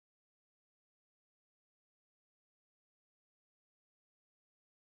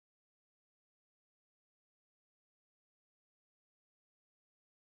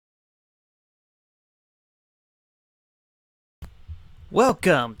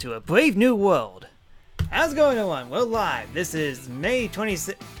Welcome to a brave new world. How's it going, everyone? We're live. This is May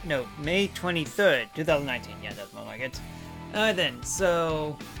 23rd, 2019. Yeah, that's more like it. Alright then,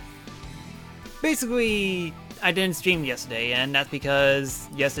 so basically I didn't stream yesterday, and that's because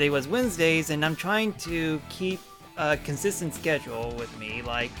yesterday was Wednesdays, and I'm trying to keep a consistent schedule with me.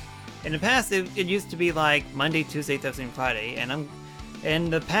 Like, in the past, it used to be like Monday, Tuesday, Thursday, and Friday,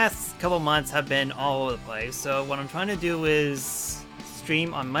 and the past couple months have been all over the place. So what I'm trying to do is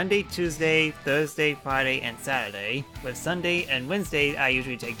stream on Monday, Tuesday, Thursday, Friday, and Saturday. With Sunday and Wednesday, I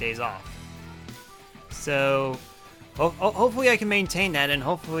usually take days off. So hopefully I can maintain that, and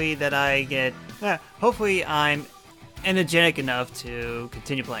hopefully that I get, hopefully I'm energetic enough to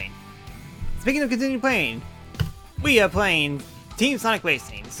continue playing. Speaking of continue playing, we are playing Team Sonic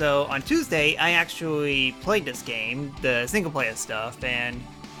Racing. So on Tuesday, I actually played this game, the single player stuff, and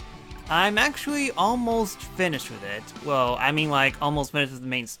I'm actually almost finished with it. Well, I mean like almost finished with the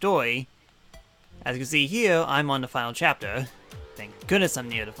main story. As you can see here, I'm on the final chapter. Thank goodness I'm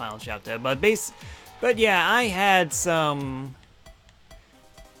near the final chapter. But yeah, I had some.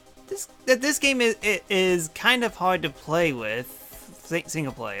 This game is kind of hard to play with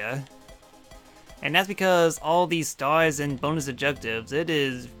single player, and that's because all these stars and bonus objectives. It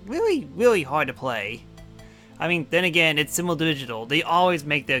is really hard to play. I mean, then again, it's Simul Digital. They always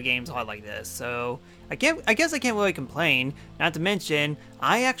make their games hard like this, so I guess I can't really complain. Not to mention,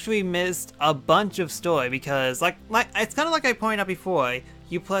 I actually missed a bunch of story because, like it's kind of like I pointed out before.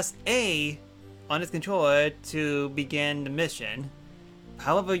 You press A on this controller to begin the mission.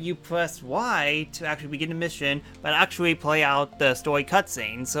 However, you press Y to actually begin the mission, but actually play out the story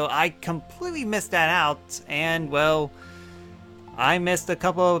cutscene. So I completely missed that out, and well, I missed a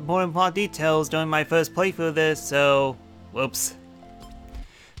couple of more important details during my first playthrough of this, so whoops.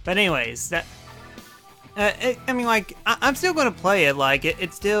 But anyways, that I mean, like, I'm still gonna play it. Like,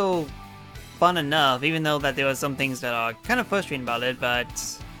 it's still fun enough, even though that there are some things that are kind of frustrating about it. But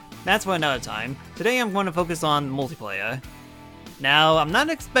that's for another time. Today, I'm going to focus on multiplayer. Now, I'm not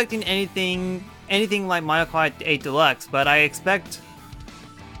expecting anything like Mario Kart 8 Deluxe, but I expect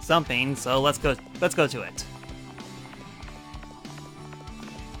something. So let's go to it.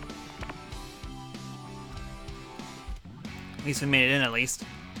 At least we made it in, at least.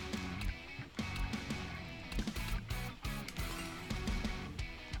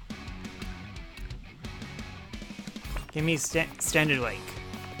 Give me standard wake.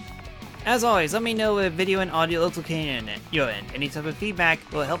 As always, let me know if video and audio looks okay on your end. Any type of feedback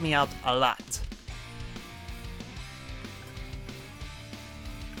will help me out a lot.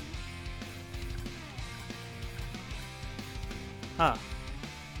 Huh.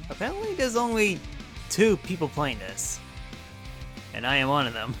 Apparently there's only 2 people playing this. And I am one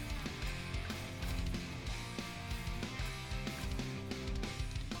of them.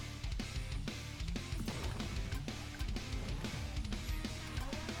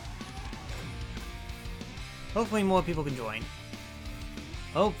 Hopefully more people can join.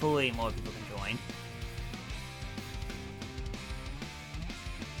 Hopefully more people can join.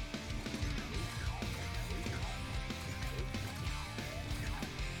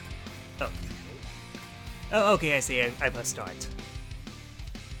 Oh. Oh, okay, I see. I pressed start.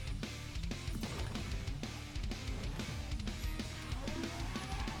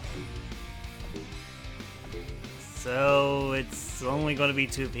 So it's only going to be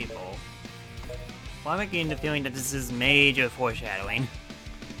 2 people. Well, I'm getting the feeling that this is major foreshadowing.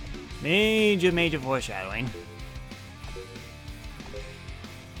 Major foreshadowing.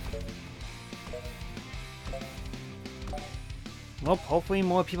 Well, hopefully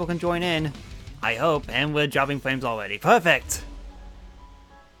more people can join in. I hope, and we're dropping frames already. Perfect!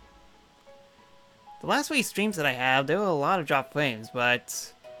 The last 3 streams that I have, there were a lot of drop frames,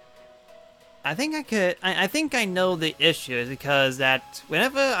 but I think I know the issue is because that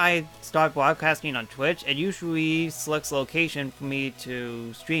whenever I start broadcasting on Twitch, it usually selects a location for me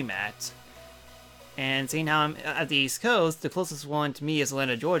to stream at. And seeing how I'm at the East Coast, the closest one to me is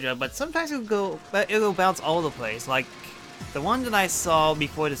Atlanta, Georgia, but sometimes it'll bounce all over the place. Like, the one that I saw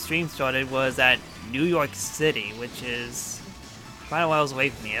before the stream started was at New York City, which is quite a while away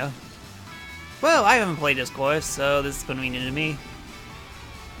from here. Well, I haven't played this course, so this is going to be new to me.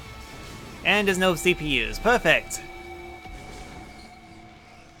 And there's no CPUs. Perfect!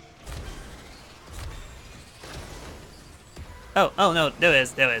 Oh no, there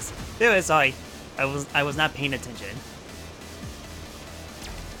is, sorry. I was not paying attention.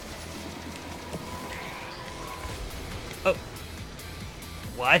 Oh.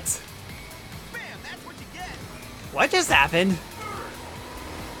 What? Bam, that's what you get. What just happened?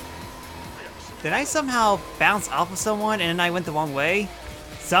 Did I somehow bounce off of someone and then I went the wrong way?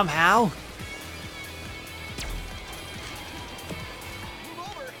 Somehow? Move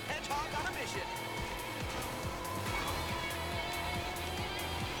over, Hedgehog on a mission.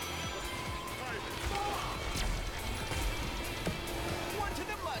 One to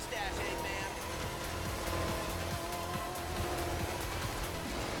the mustache, Eggman.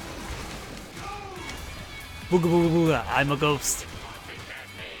 Booga booga booga, I'm a ghost.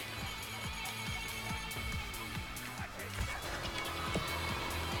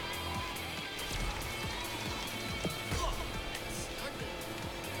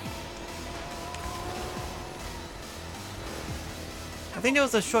 I think there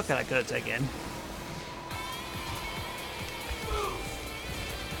was a shortcut I could have taken.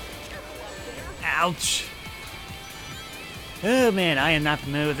 Ouch! Oh man, I am not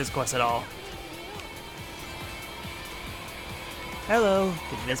familiar with this course at all. Hello,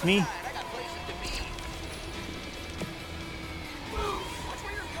 did you miss me? Right, I got places to be. Watch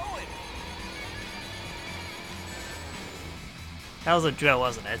where you're going. That was a drill,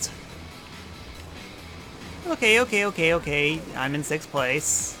 wasn't it? Okay. I'm in 6th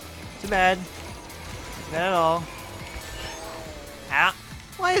place. Too bad. Too bad at all. Ah!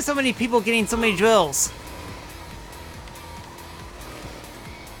 Why are so many people getting so many drills?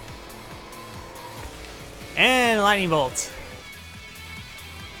 And lightning bolt.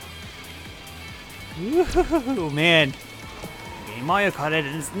 Woohoo, man. I'm getting Mario Karted,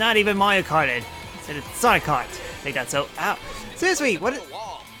 and it's not even Mario Karted. I said it's Sonic Kart. Take that, so. Ow. Seriously, what? The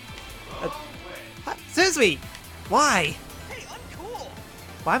wall. What? Seriously, why? Hey, uncool.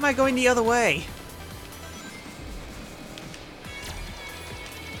 Why am I going the other way?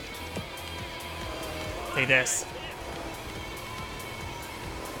 Take this.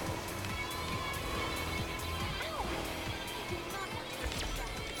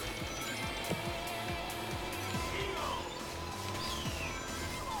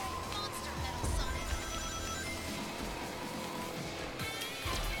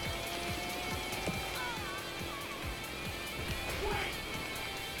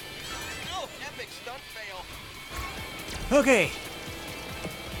 Oh, epic stunt fail. Okay.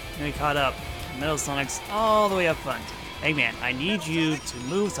 We caught up. Metal Sonic's all the way up front. Eggman, I need you to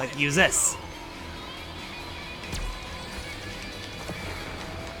move so I can use this.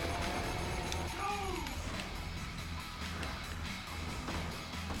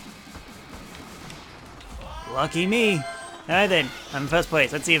 Lucky me. Alright then, I'm in 1st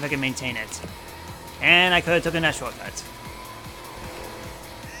place. Let's see if I can maintain it. And I could have taken that shortcut.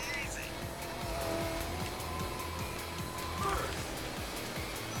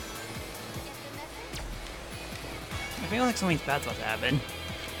 I feel like something bad's about to happen.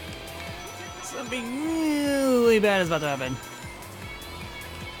 Something really bad is about to happen.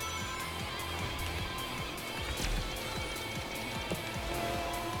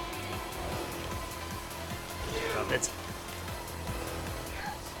 Drop it.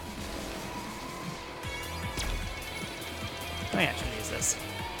 Oh yeah, I should use this.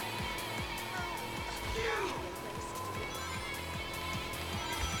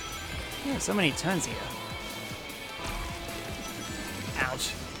 Yeah, so many turns here.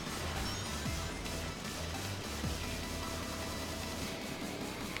 Ouch.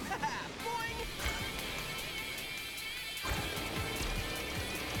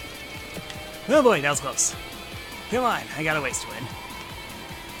 Oh boy, that was close. Come on, I got a ways to win.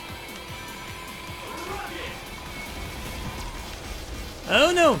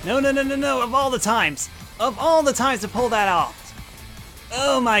 Oh no, no, of all the times to pull that off.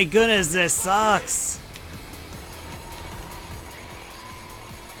 Oh my goodness, this sucks.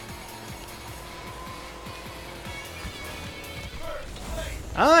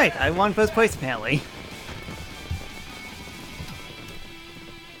 Alright, I won 1st place apparently.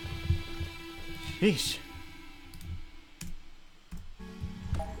 Sheesh.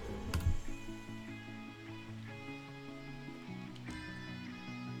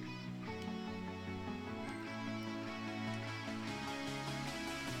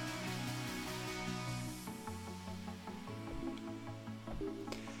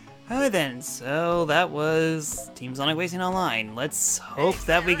 Alright then, so that was Team Sonic Racing Online. Let's hope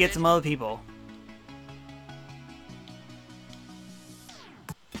that we get some other people.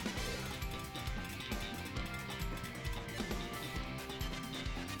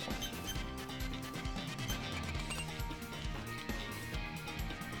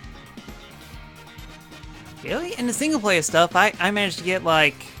 Really? In the single player stuff, I managed to get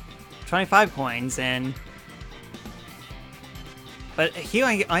like 25 coins and... But here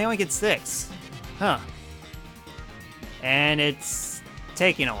I only get 6. Huh. And it's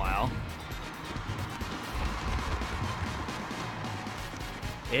taking a while.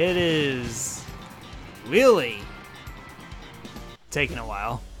 It is really taking a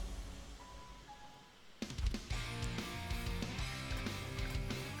while.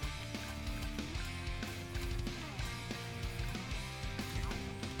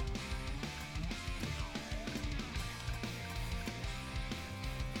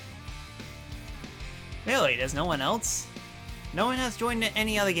 Really, there's no one else? No one has joined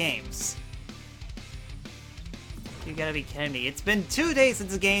any other games. You gotta be kidding me. It's been 2 days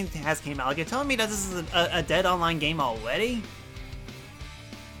since the game has came out. You're telling me that this is a dead online game already?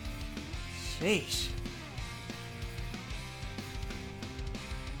 Sheesh.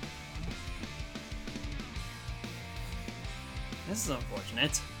 This is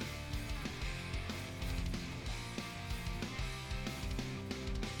unfortunate.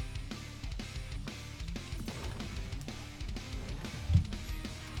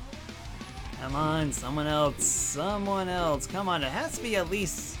 Come on, someone else. Someone else. Come on, it has to be at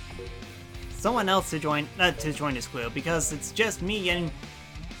least someone else to join this group, because it's just me and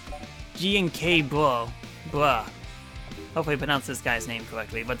G and K Bro. Bruh. Hopefully I pronounced this guy's name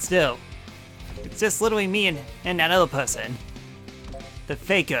correctly, but still. It's just literally me and that other person. The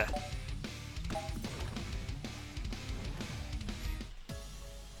Faker.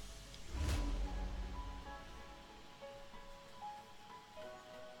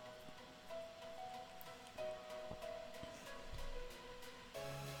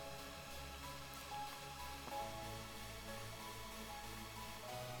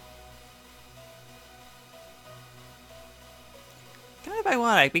 Kind of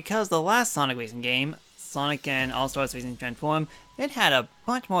ironic, because the last Sonic racing game, Sonic and All-Stars Racing Transform, it had a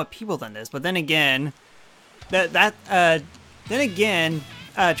bunch more people than this. But then again,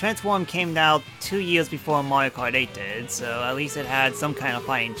 Transform came out 2 years before Mario Kart 8 did, so at least it had some kind of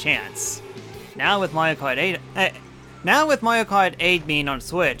fighting chance. Now with Mario Kart 8 being on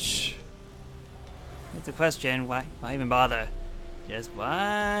Switch, it's a question: why even bother? Just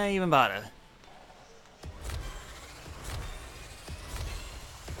why even bother?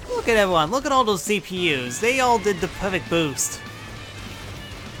 Look at everyone, look at all those CPUs. They all did the perfect boost.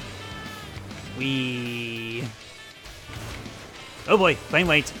 Oh boy, frame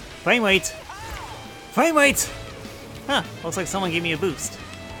rate, frame rate, frame rate! Huh, looks like someone gave me a boost. Step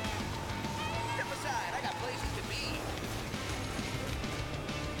aside, I got places to be.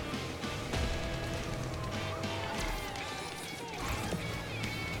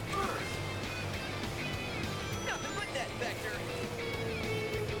 Nothing but that vector.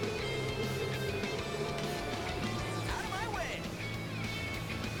 Out of my way.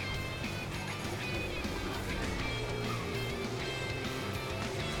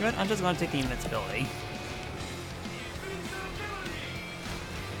 You know what, I'm just gonna take the invincibility.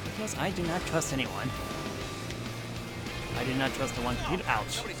 Because I do not trust anyone. I do not trust the one computer.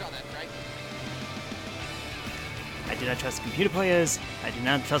 Ouch. Nobody saw that, right? I do not trust computer players. I do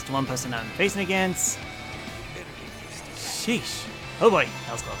not trust the one person I'm facing against. Sheesh. Oh boy,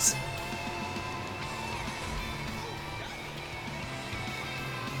 that was close.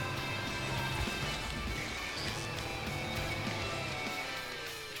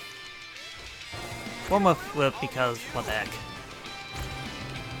 One more flip because what the heck.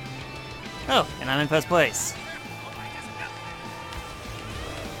 Oh, and I'm in first place.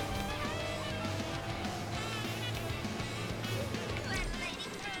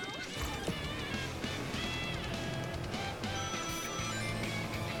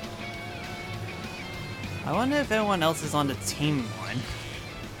 I wonder if everyone else is on the team one.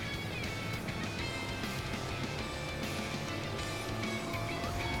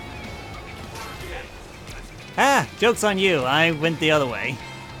 Ah! Joke's on you, I went the other way.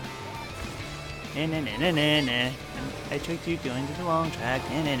 Na na na na na na. I tricked you going to the wrong track.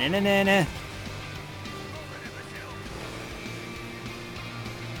 Na na na na na na.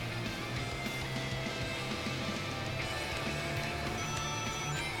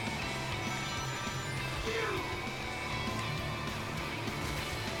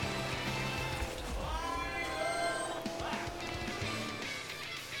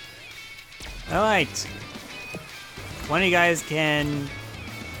 Alright. One of you guys can,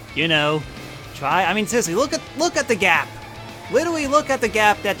 you know, try. I mean, seriously, look at the gap. Literally, look at the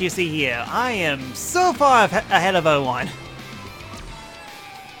gap that you see here. I am so far ahead of O1.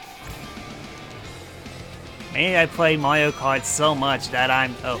 Maybe I play Mario Kart so much that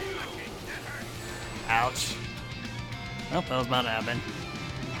I'm... Oh. Ouch. Oh, that was about to happen.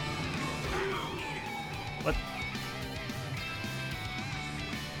 What?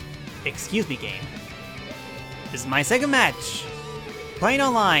 Excuse me, game. This is my second match. Playing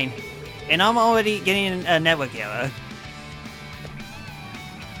online. And I'm already getting a network error.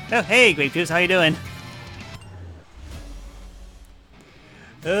 Oh, hey, Grape Juice, how you doing?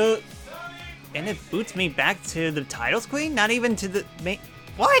 And it boots me back to the title screen? Not even to the main...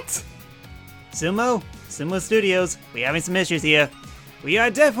 What? Sumo Studios, we having some issues here. We are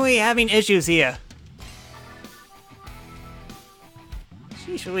definitely having issues here.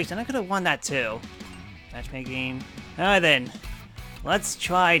 Sheesh, Louise, and I could have won that too. Matchmaking. Alright then. Let's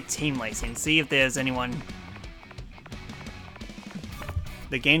try team racing, see if there's anyone...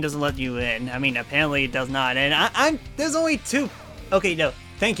 The game doesn't let you in. I mean, apparently it does not. And there's only 2. Okay, no.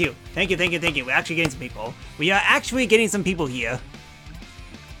 Thank you. Thank you. We're actually getting some people. We are actually getting some people here.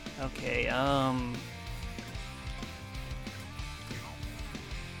 Okay,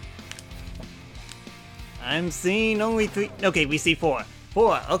 I'm seeing only 3. Okay, we see 4.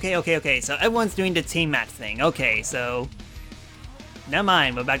 4. Okay. So everyone's doing the team match thing. Okay, so... Never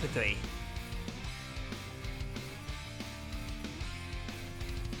mind, we're back to 3.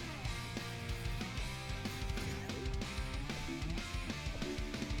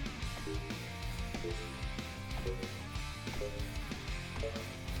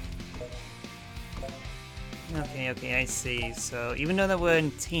 Okay, I see. So even though that we're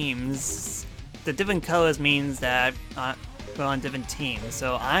in teams, the different colors means that we're on different teams.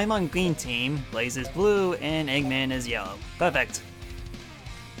 So I'm on green team, Blaze is blue, and Eggman is yellow. Perfect.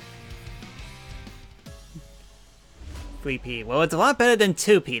 3P. Well, it's a lot better than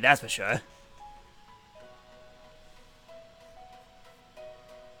 2P, that's for sure.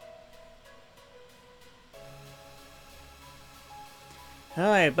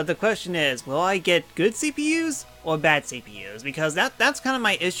 Alright, but the question is, will I get good CPUs or bad CPUs? Because that's kind of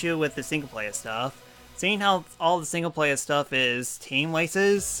my issue with the single player stuff. Seeing how all the single player stuff is team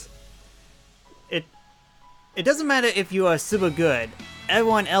races, it doesn't matter if you are super good.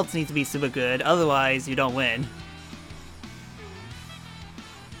 Everyone else needs to be super good, otherwise you don't win.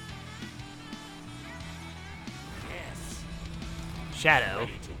 Shadow.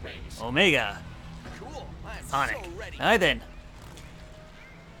 Omega. Cool. I'm Sonic. so ready. Alright then.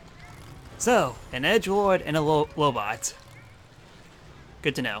 So, an edgelord and a lobot.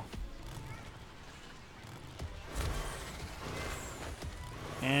 Good to know.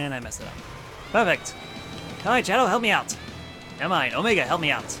 And I messed it up. Perfect. Alright, Shadow, help me out. Never mind, Omega, help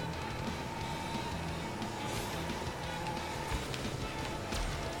me out.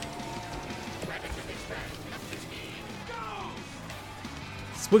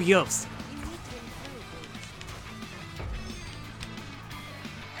 Spooky Ghost.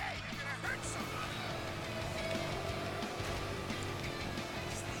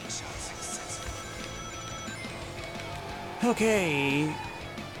 Okay.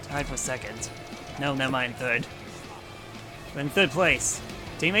 Tied for second. No, never mind, third. We're in third place.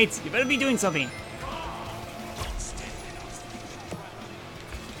 Teammates, you better be doing something.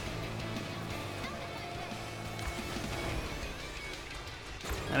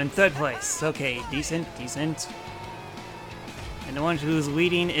 I'm in third place. Okay, decent. And the one who's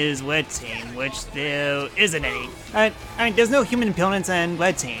leading is Red Team, which there isn't any. I mean, there's no human opponents in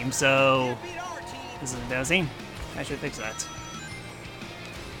Red Team, so Beat our team. this is embarrassing. I should fix that.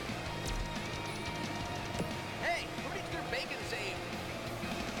 Hey, who did your bacon save?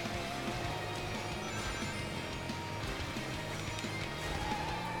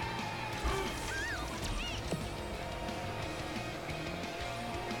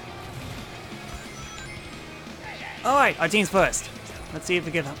 All right, our team's first. Let's see if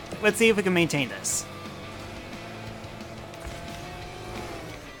we can maintain this.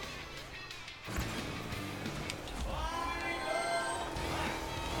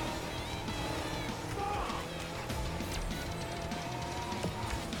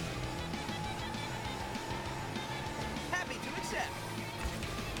 Happy to accept.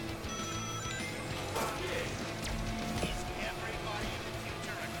 Is everybody in the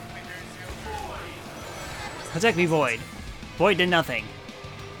future a quicker Silver? Protect me, Void. Void did nothing.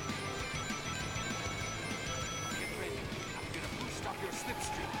 Get ready. I'm gonna boost up your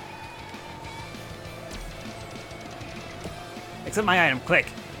slipstream. Accept my item,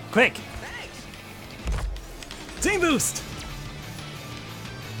 quick. Quick! Thanks. Team boost!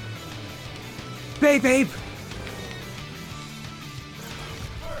 Babe!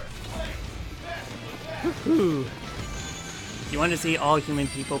 Woohoo! You want to see all human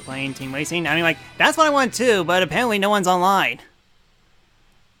people playing team racing? I mean, like, that's what I want too, but apparently no one's online.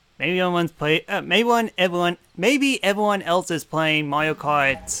 Maybe maybe everyone else is playing Mario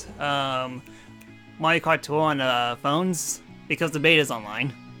Kart Tour on phones because the beta's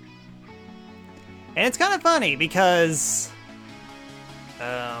online. And it's kind of funny because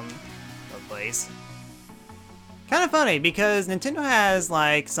what place? Kind of funny because Nintendo has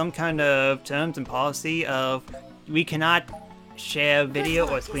like some kind of terms and policy of we cannot share video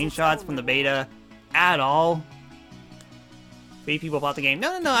or screenshots from the beta at all. 3 people bought the game.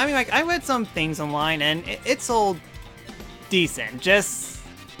 No. I mean, like, I read some things online and it sold decent. Just,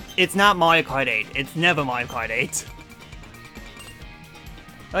 it's not Mario Kart 8. It's never Mario Kart 8.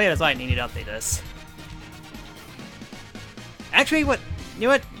 Oh yeah, that's right. I need to update this. Actually, what? You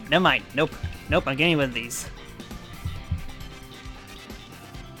know what? Never mind. Nope. I'm getting rid of these.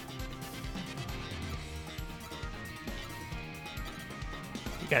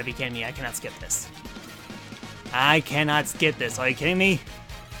 You gotta be kidding me. I cannot skip this. I cannot skip this. Are you kidding me?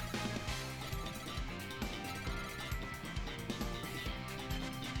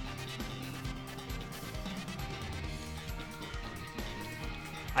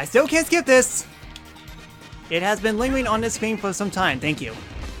 I still can't skip this! It has been lingering on this screen for some time, thank you.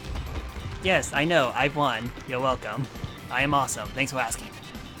 Yes, I know, I've won. You're welcome. I am awesome, thanks for asking.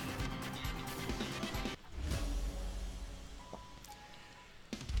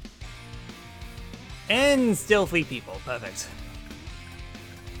 And still 3 people, perfect.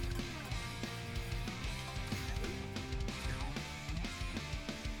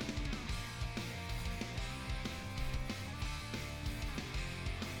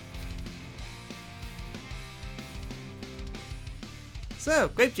 So,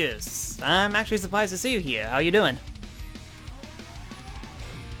 Grape Juice, I'm actually surprised to see you here. How you doing?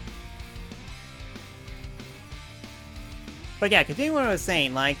 But yeah, continuing what I was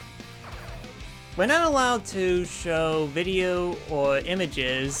saying, like, we're not allowed to show video or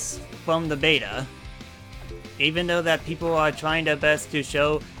images from the beta, even though that people are trying their best to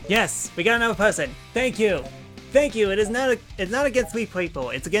show, yes, we got another person, thank you, it's not against 3 people,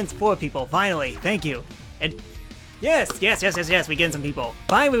 it's against 4 people, finally, thank you, and yes, we getting some people,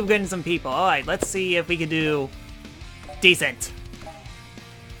 finally we're getting some people, alright, let's see if we can do decent.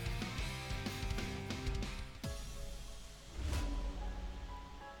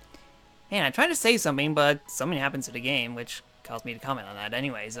 Man, I tried to say something, but something happens to the game, which caused me to comment on that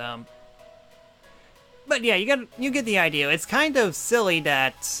anyways, But yeah, you get the idea. It's kind of silly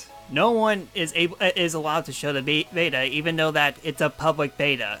that no one is allowed to show the beta, even though that it's a public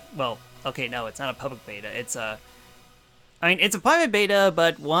beta. Well, okay, no, it's not a public beta. It's a private beta,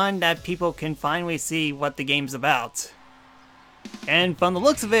 but one that people can finally see what the game's about. And from the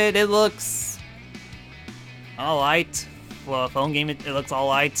looks of it, it looks alright. For a phone game, it looks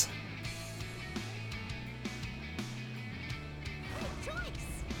alright.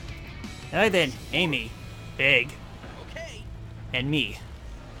 Alright then, Amy, Big, and me.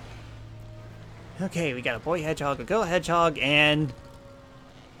 Okay, we got a boy hedgehog, a girl hedgehog, and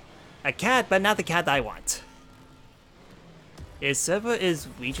a cat, but not the cat I want. Is server is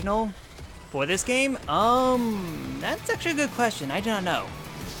regional for this game? That's actually a good question. I do not know.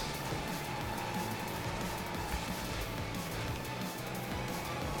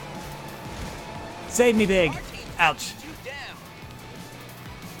 Save me, Big. Ouch.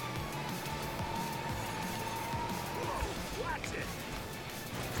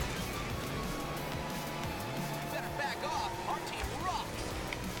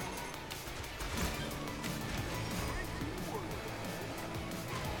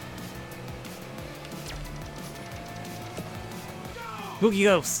 Spooky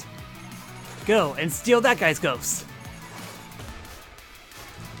ghost. Go and steal that guy's ghost.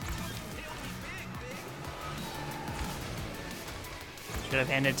 Should have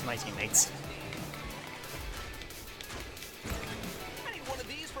handed it to my teammates. I need one of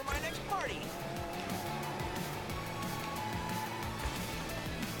these for my next party.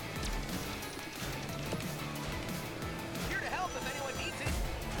 Here to help if anyone needs it.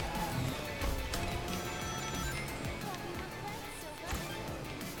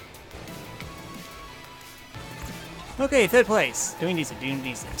 Okay, 3rd place. Doing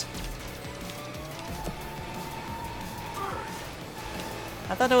decent,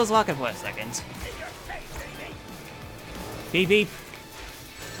 I thought I was walking for a second. Beep beep.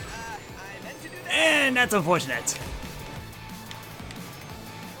 I meant to do that. And that's unfortunate.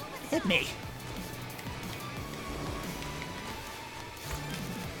 Hit me.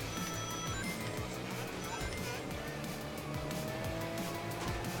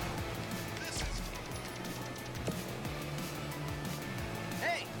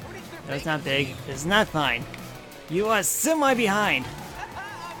 Hey, who needs their That's not big. This is not fine. You are semi behind. I'm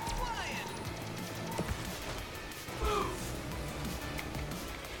flying.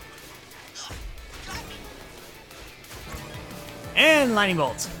 And lightning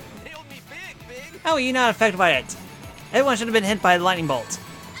bolt. Nailed me big. How are you not affected by it? Everyone should have been hit by the lightning bolt.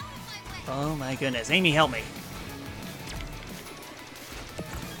 Oh my goodness. Amy, help me.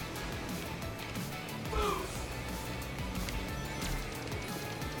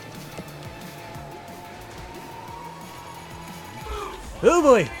 Oh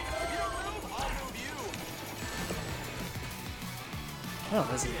boy! You don't move, I'll move you. Oh,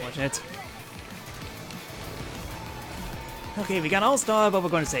 this is unfortunate. Okay, we got All-Star, but we're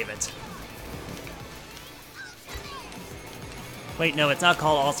going to save it. Wait, no, it's not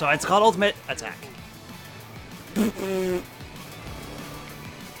called All-Star, it's called Ultimate Attack.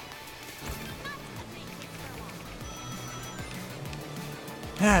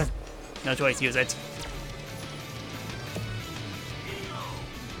 No choice, use it.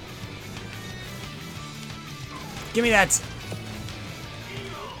 Give me that!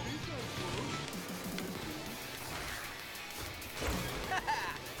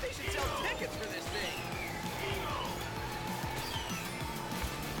 They should sell tickets for this thing.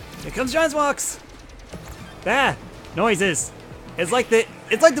 Here comes Giant's Walks! Ah! Noises! It's like the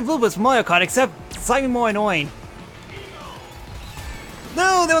bloopers from Mario Kart, except slightly more annoying.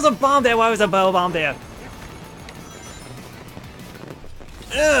 No! There was a bomb there! Why was a bomb there?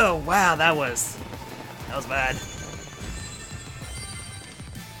 Oh, wow, that was bad.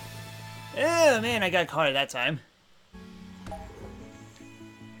 Oh man, I got caught at that time.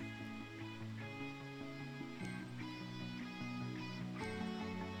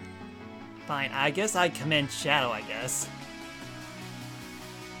 Fine, I guess I commend Shadow, I guess.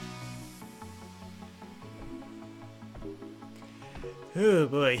 Oh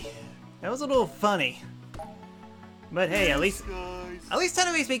boy, that was a little funny. But hey, at least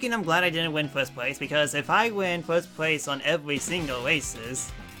technically speaking, I'm glad I didn't win first place, because if I win first place on every single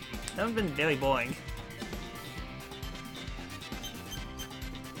races, that would have been very boring.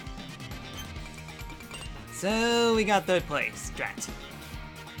 So we got third place, drat.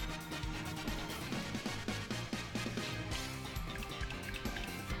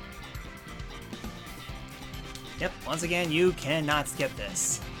 Yep, once again, you cannot skip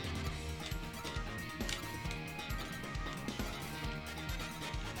this.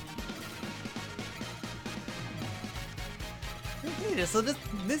 Okay, so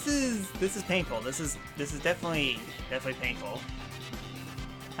this is painful. This is definitely painful.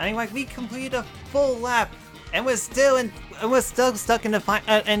 I mean, like, we completed a full lap, and we're still stuck in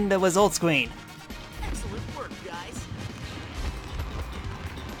the result screen. Excellent work, guys.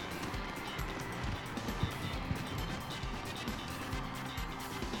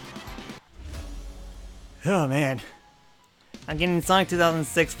 Oh man, I'm getting Sonic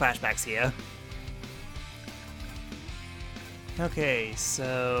 2006 flashbacks here. Okay,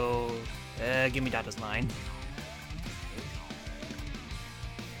 so give me Dada's line.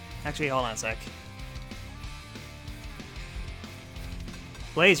 Actually, hold on a sec.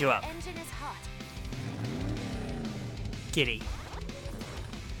 Blaze, you up. Engine is hot. Kitty.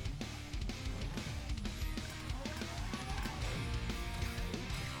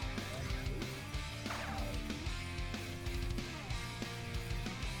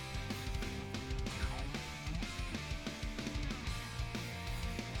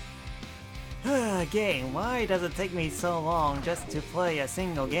 Game, why does it take me so long just to play a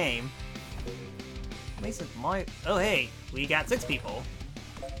single game? Makes it my... Oh hey, we got 6 people.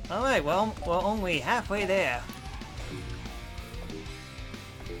 Alright, well, we're only halfway there.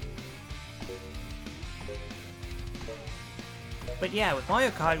 But yeah, with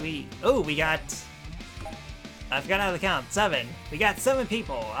Mario Kart we got... I forgot how to count, 7. We got 7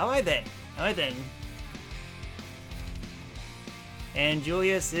 people, alright then. And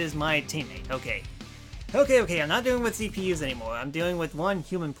Julius is my teammate, okay. Okay, I'm not dealing with CPUs anymore. I'm dealing with one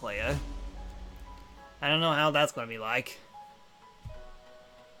human player. I don't know how that's going to be like.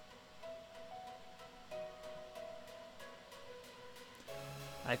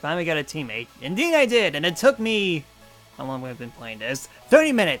 I finally got a teammate. Indeed I did, and it took me... How long have I been playing this?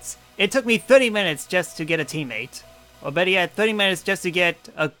 30 minutes! It took me 30 minutes just to get a teammate. Or better yet, 30 minutes just to get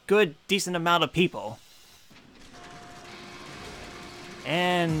a good, decent amount of people.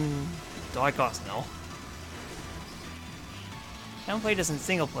 And... Dark Arsenal. I haven't played this in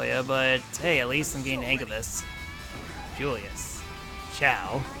single player, but hey, at least I'm getting the hang of this. Julius. Chow.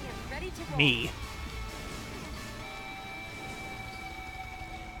 I am ready to roll. Me.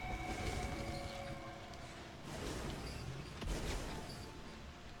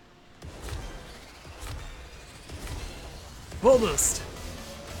 Full boost.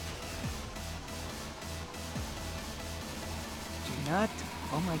 Do not.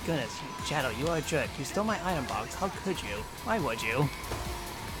 Oh my goodness, Shadow, you are a jerk. You stole my item box. How could you? Why would you? Move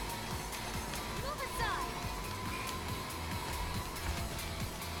aside.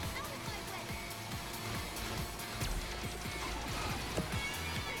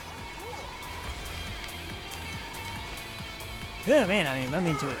 Oh man, I'm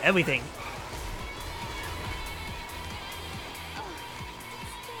into everything.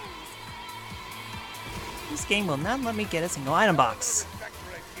 game will not let me get a single item box.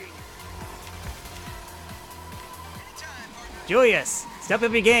 Julius, step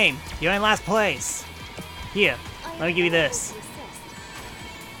up your game. You're in last place. Here, let me give you this.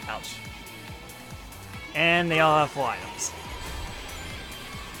 Ouch. And they all have 4 items.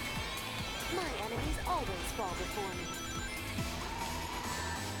 My enemies always fall before me.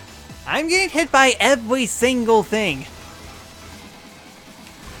 I'm getting hit by every single thing.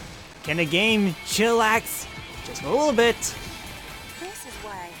 Can the game chillax just a little bit? This is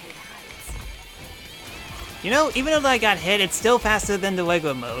why I hate heights. You know, even though I got hit, it's still faster than the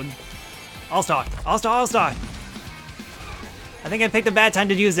regular mode. All-star, all-star, all-star. I think I picked a bad time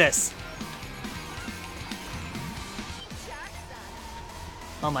to use this.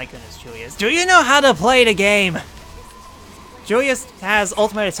 Oh my goodness, Julius. Do you know how to play the game? Julius has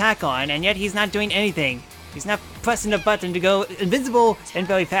ultimate attack on, and yet he's not doing anything. He's not pressing the button to go invincible and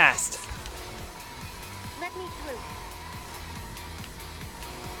very fast. Let me through.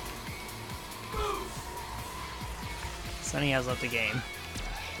 Sunny has left the game.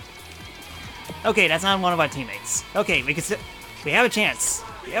 Okay, that's not one of our teammates. Okay, we have a chance.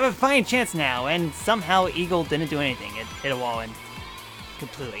 We have a fine chance now, and somehow Eagle didn't do anything. It hit a wall and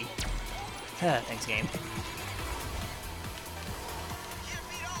completely. Thanks, game.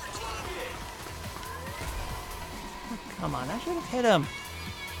 Come on, I should have hit him.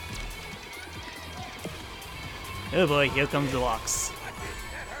 Oh boy, here comes the locks.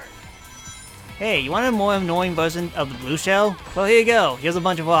 Hey, you want a more annoying version of the blue shell? Well, here you go. Here's a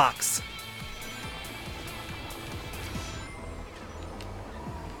bunch of rocks.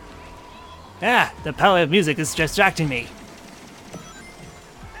 Ah, the power of music is distracting me.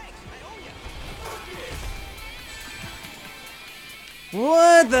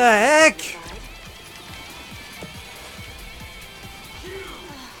 What the heck?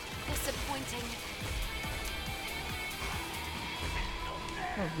 Disappointing.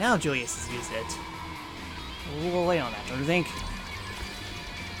 Oh, now Julius has used it. A little late on that, don't you think?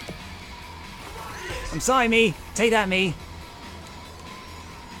 I'm sorry, me. Take that, me.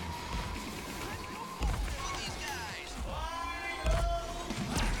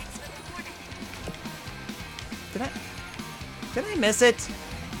 Did I miss it?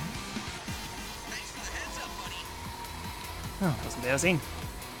 Oh, that was embarrassing.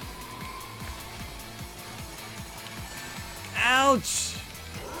 Ouch!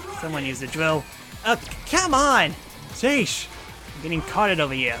 Someone used a drill. Come on! Sheesh! I'm getting carted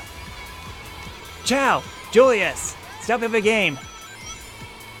over here. Ciao! Julius! Step up the game!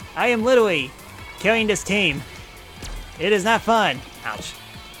 I am literally carrying this team. It is not fun. Ouch.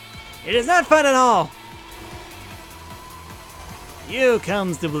 It is not fun at all! Here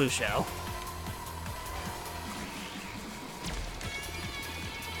comes the blue shell.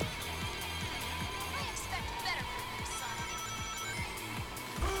 I expect better from you, son.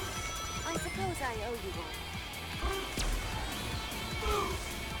 I suppose I owe you one.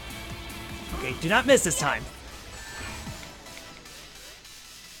 Okay, do not miss this time.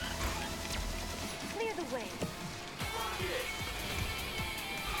 Clear the way.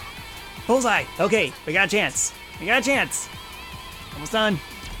 Bullseye! Okay, we got a chance. We got a chance. Almost done.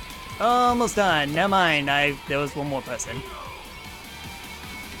 Almost done. Never mind. There was one more person.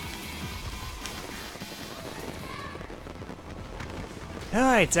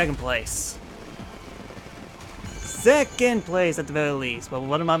 Alright, second place. Second place at the very least. But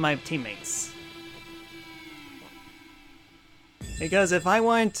what about my teammates? Because if I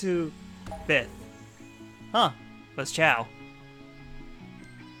went to 5th, was Chow.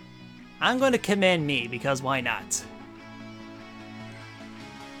 I'm going to commend me because why not?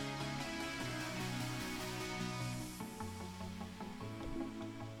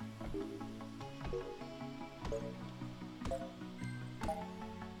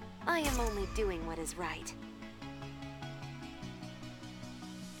 I am only doing what is right.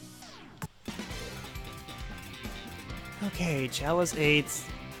 Okay, Chow was 8th,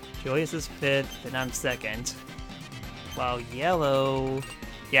 Joyous is 5th, and I'm 2nd. While Yellow...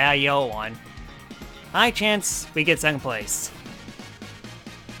 Yeah, Yellow won. High chance we get 2nd place.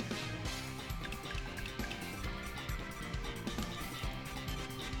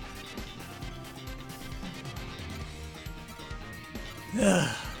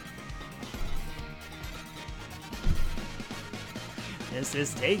 This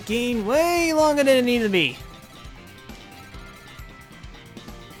is taking way longer than it needed to be.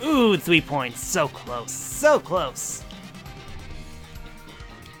 Ooh, 3 points. So close. So close.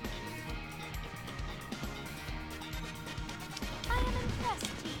 I am impressed,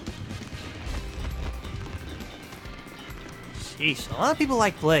 team. Sheesh, a lot of people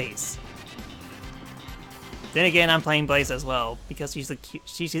like Blaze. Then again, I'm playing Blaze as well because she's a cute,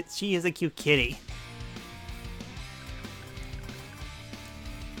 she is a cute kitty.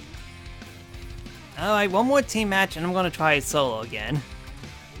 Alright, one more team match and I'm gonna try it solo again.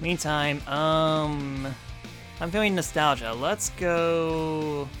 Meantime, I'm feeling nostalgia. Let's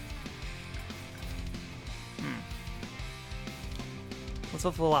go. Let's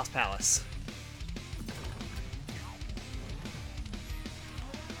look for the Lost Palace.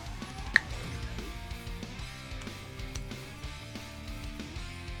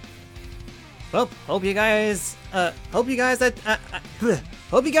 Well, hope you guys hope you guys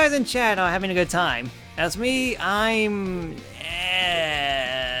in chat are having a good time. As me, I'm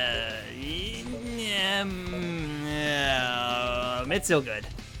it's still good.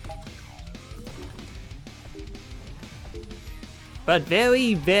 But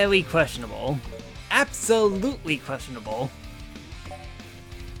very, very questionable. Absolutely questionable.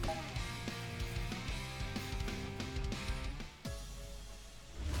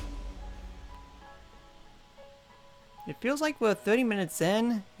 It feels like we're 30 minutes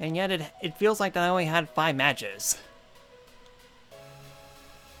in, and yet it feels like I only had 5 matches.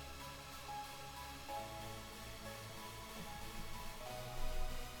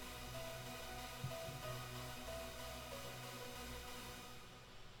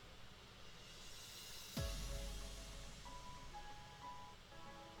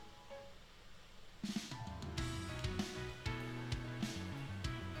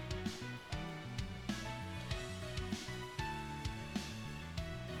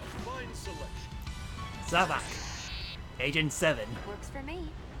 Zavak. Agent 7. Works for me.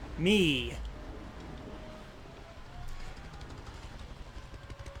 Me.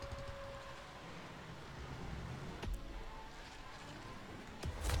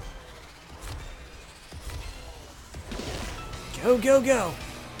 Go, go, go!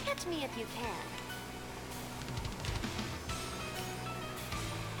 Catch me if you can.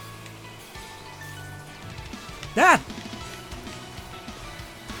 Ah!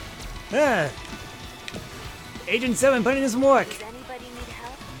 Ah! Agent 7 putting in some work! Does anybody need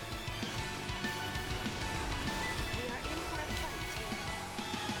help? We are in for a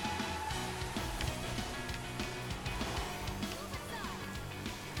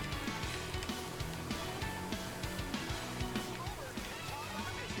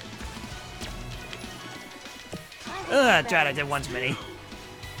fight here. Ugh, God, I did one too many.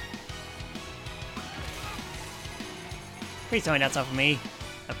 Please tell me that's not for me.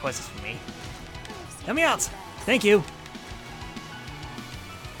 Of course it's for me. Help me out! Thank you!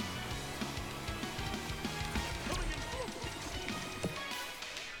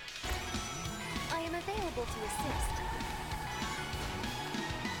 I am available to assist.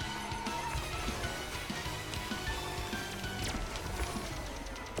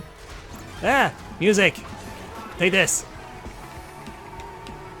 Ah! Music! Take this!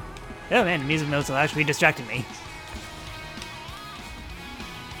 Oh man, music notes will actually be distracting me.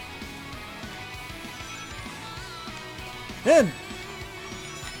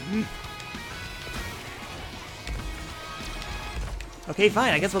 Okay,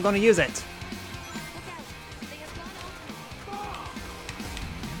 fine, I guess we're gonna use it. Look out. They have gone over.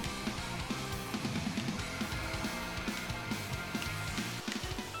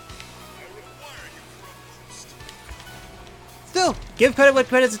 Still, give credit what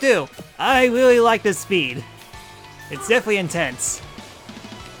credit's due. I really like this speed. It's definitely intense.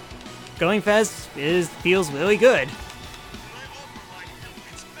 Going fast feels really good.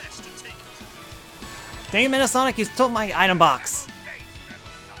 Dang it, Metasonic, you stole my item box.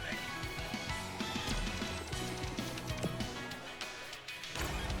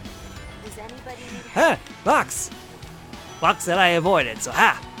 Does anybody need help? Huh, box. Box that I avoided, so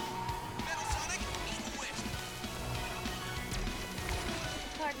ha.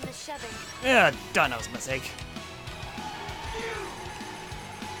 Pardon the shoving. Yeah, darn, that was a mistake.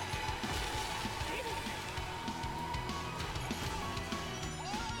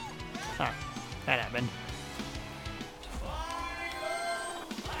 Huh, that happened.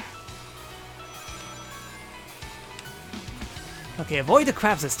 Okay, avoid the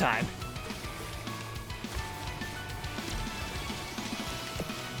crabs this time.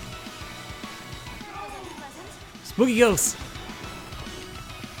 Spooky ghosts.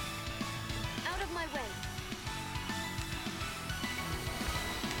 Out of my way.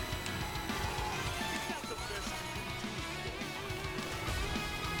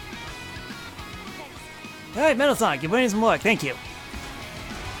 Thanks. Alright, Metal Sonic, you're putting in some work, thank you.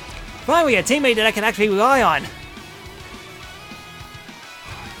 Finally, a teammate that I can actually rely on.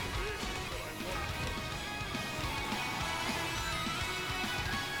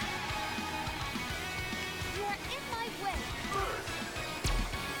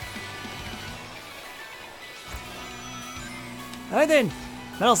 Alright then,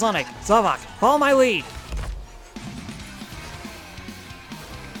 Metal Sonic, Zavok, follow my lead.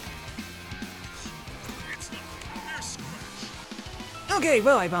 Okay,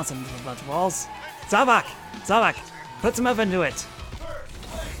 well, I bounced into a bunch of walls. Zavok, put some effort into it.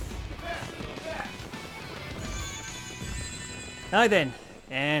 Alright then,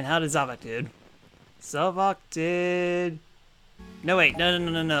 and how did Zavok do? Zavok did... No wait,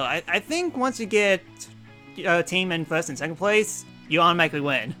 no. I think once you get a team in first and second place, you automatically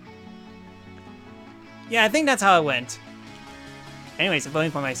win. Yeah, I think that's how it went. Anyways, I'm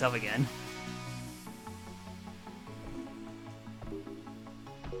voting for myself again.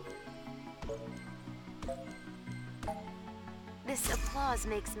 This applause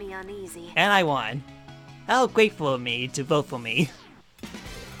makes me uneasy. And I won. How grateful of me to vote for me.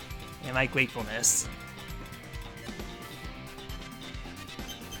 And my gratefulness.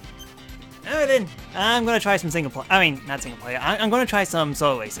 Alright then, I'm gonna try some single player. I mean, not single player. I'm gonna try some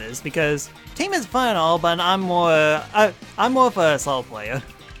solo races because team is fun and all, but I'm more of a solo player.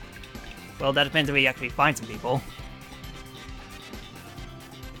 Well, that depends if we actually find some people.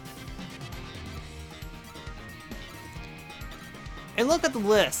 And look at the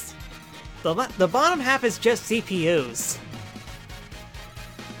list. The bottom half is just CPUs.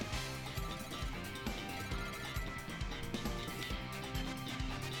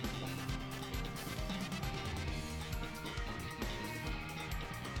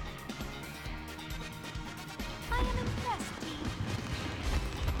 I am impressed, team.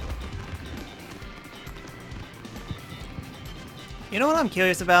 You know what I'm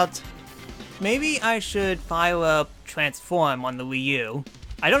curious about? Maybe I should fire up Transform on the Wii U.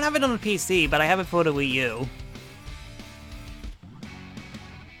 I don't have it on the PC, but I have it for the Wii U.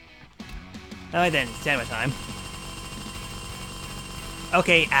 Alright then, standby time.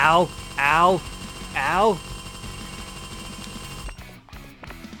 Okay, ow.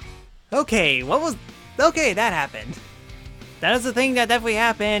 Okay, what was... Okay, that happened. That is the thing that definitely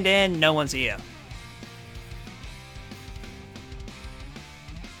happened, and no one's here.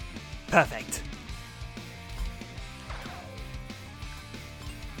 Perfect.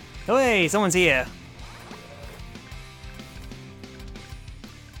 Oh hey, someone's here.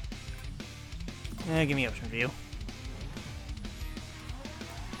 Give me option view.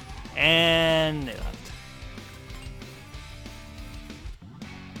 And they left.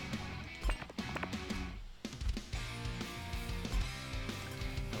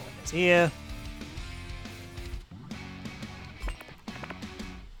 No one is here.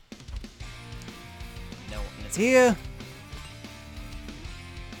 No one is here.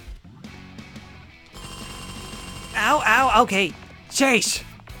 Ow, okay. Chase!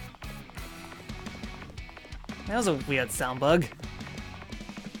 That was a weird sound bug.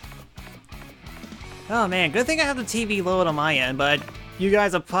 Oh man, good thing I have the TV lowered on my end, but you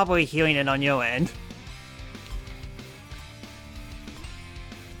guys are probably hearing it on your end.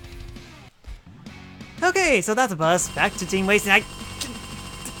 Okay, so that's a bus. Back to team racing.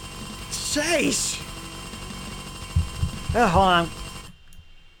 Chase! Oh, hold on.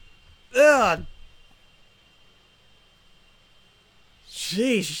 Ugh!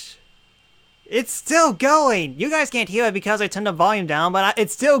 Sheesh. It's still going! You guys can't hear it because I turned the volume down, but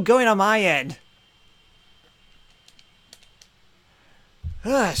it's still going on my end.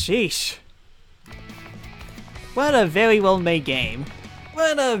 Sheesh. What a very well-made game.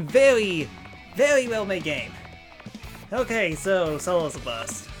 What a very, very well-made game. Okay, so Solo's a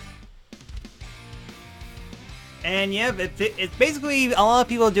bust. And yeah, it's basically a lot of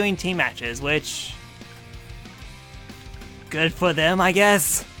people doing team matches, which... good for them, I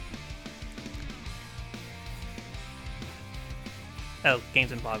guess. Oh,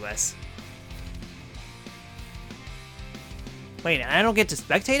 game's in progress. Wait, I don't get to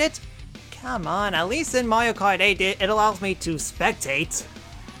spectate it? Come on, at least in Mario Kart 8 it allows me to spectate.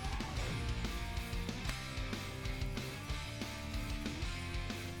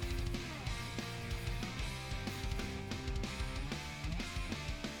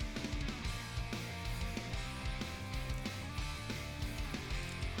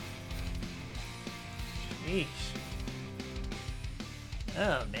 Sheesh.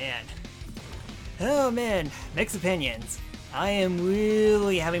 Oh man. Oh man, mixed opinions. I am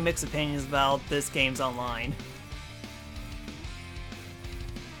really having mixed opinions about this game's online.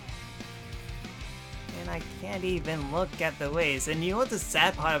 And I can't even look at the race. And you know what the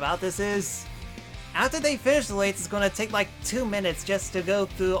sad part about this is? After they finish the race, it's gonna take like 2 minutes just to go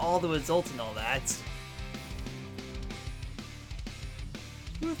through all the results and all that.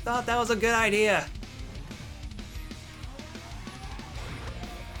 Who thought that was a good idea?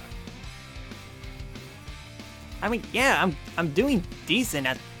 I mean, yeah, I'm doing decent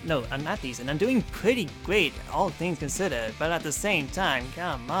at. No, I'm not decent. I'm doing pretty great, all things considered. But at the same time,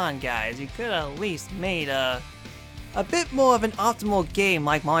 come on, guys, you could at least made a bit more of an optimal game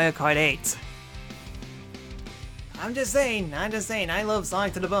like Mario Kart 8. I'm just saying. I love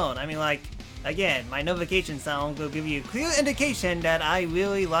Sonic to the bone. I mean, like, again, my notification sound will give you a clear indication that I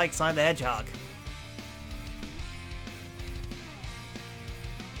really like Sonic the Hedgehog.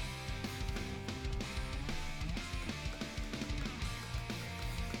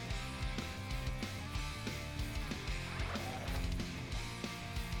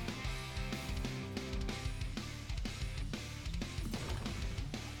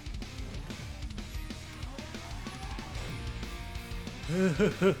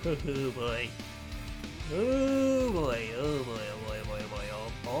 Oh boy. Oh boy, oh boy, oh boy, oh boy, oh boy,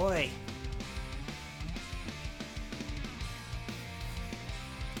 oh boy.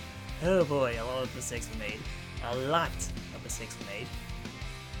 Oh boy, a lot of mistakes were made. A lot of mistakes were made.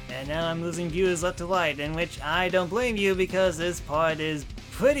 And now I'm losing viewers left to right, in which I don't blame you because this part is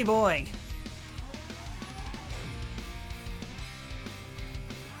pretty boring.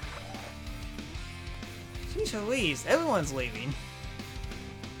 Sheesh Louise, everyone's leaving.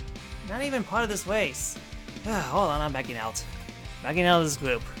 Not even part of this race. Hold on, I'm backing out. Backing out of this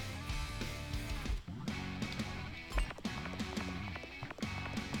group.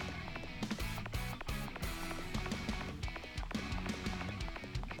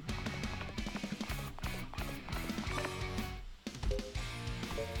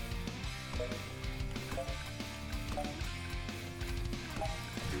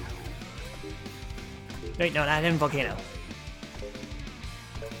 Wait, no, not in Volcano.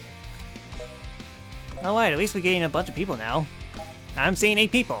 Alright, at least we're getting a bunch of people now. I'm seeing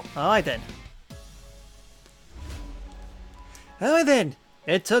 8 people. Alright then. Alright then.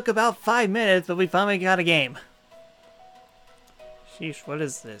 It took about 5 minutes, but we finally got a game. Sheesh, what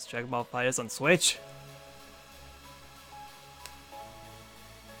is this? Dragon Ball FighterZ on Switch?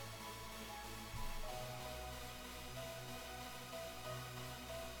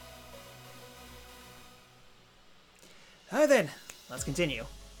 Alright then. Let's continue.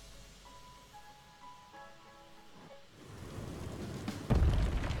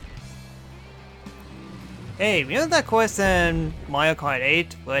 Hey, you know that course in Mario Kart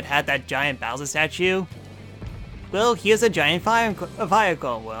 8 where it had that giant Bowser statue? Well, here's a giant fire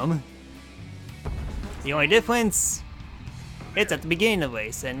golem. The only difference, it's at the beginning of the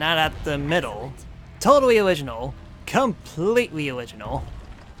race and not at the middle. Totally original. Completely original.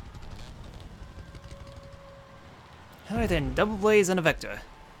 Alright then, double blaze and a vector.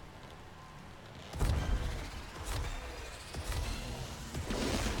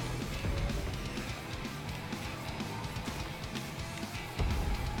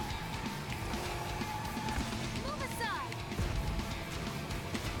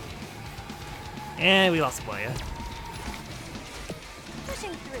 And we lost the player. Pushing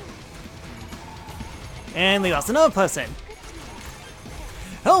through. And we lost another person.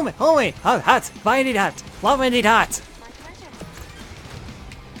 Hold me, hot, fire need hot, lava need hot. My pleasure.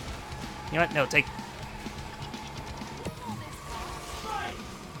 You know what? No, take.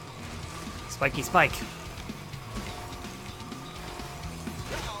 Spiky spike.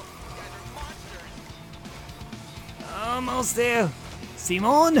 Almost there.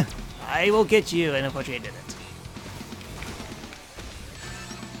 Simon, I will get you, and unfortunately I didn't.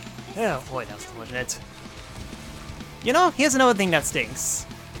 Oh boy, that was unfortunate. You know, here's another thing that stinks.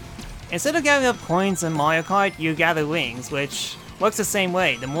 Instead of gathering up coins in Mario Kart, you gather wings, which works the same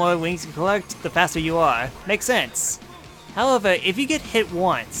way. The more wings you collect, the faster you are. Makes sense. However, if you get hit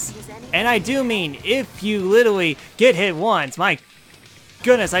once, and I do mean if you literally get hit once, my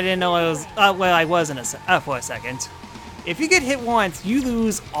goodness, I didn't know I was where I was for a second. If you get hit once, you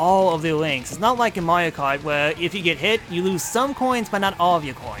lose all of the links. It's not like in Mario Kart where if you get hit, you lose some coins but not all of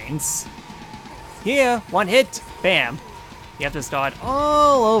your coins. Here, one hit, bam. You have to start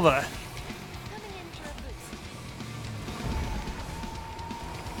all over. Coming in for a boost.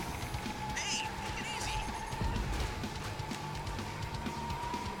 Hey, take it easy.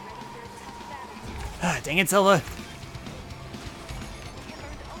 Ready for a tough battle. Dang it, Silva. You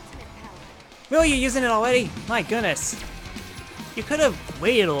earned ultimate power. Really, you're using it already? My goodness. You could have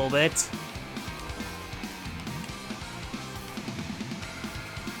waited a little bit.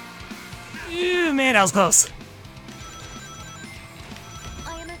 Ew, man, that was close.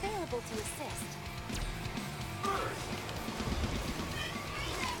 I am available to assist.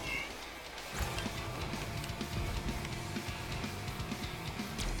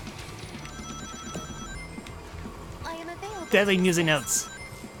 I am available. Deadly to music assist. notes.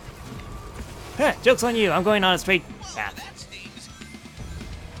 Huh, joke's on you, I'm going on a straight path.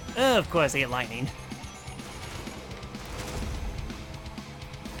 Of course I get lightning.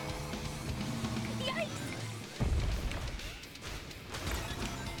 Yikes!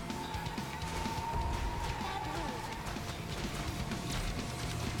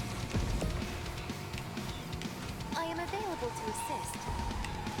 I am available to assist.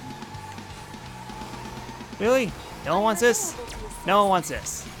 Really? No one wants this? Available to assist. No one wants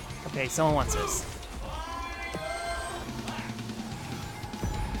this. Okay, someone wants this.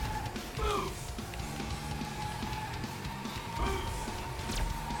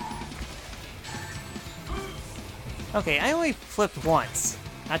 Okay, I only flipped once,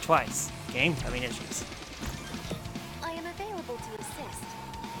 not twice. Game having issues. I am available to assist.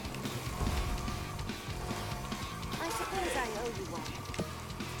 I suppose I owe you one.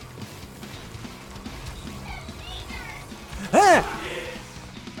 Ah!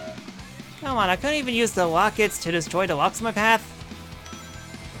 Come on, I couldn't even use the rockets to destroy the rocks in my path.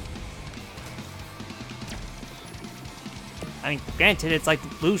 I mean, granted, it's like the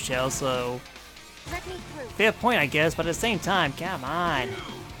blue shell, so Let me through. fair point, I guess, but at the same time, come on.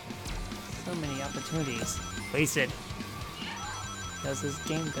 So many opportunities. Wasted. Because this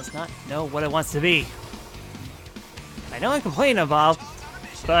game does not know what it wants to be. I know I'm complaining about,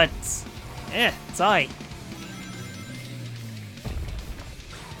 but, it's alright.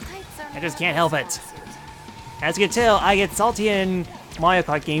 Kites are I just more can't of a help it. small suit. As you can tell, I get salty in Mario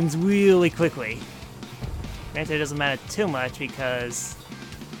Kart games really quickly. Granted, it doesn't matter too much because,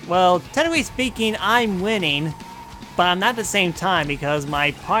 well, technically speaking, I'm winning, but I'm not at the same time because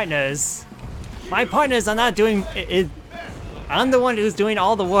my partners are not doing it. I'm the one who's doing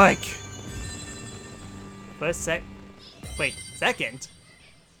all the work. Wait, second?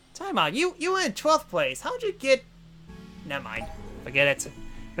 Time out, you were in 12th place. How'd you get, never mind, forget it.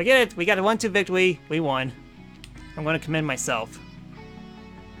 Forget it, we got a 1-2 victory, we won. I'm gonna commend myself.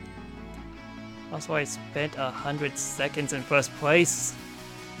 Also, I spent 100 seconds in first place.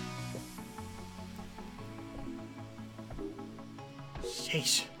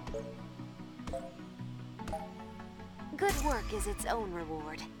 Sheesh. Good work is its own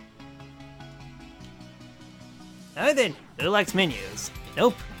reward. Alright then, who likes menus?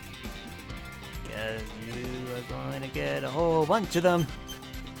 Nope. Because you are going to get a whole bunch of them.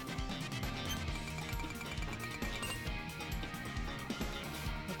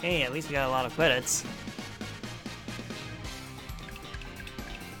 Hey, at least we got a lot of credits.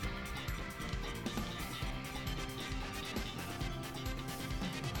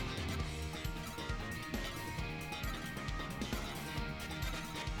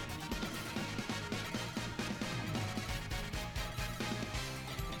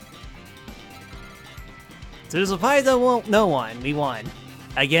 To the surprise of no one, we won.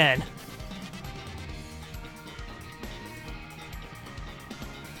 Again.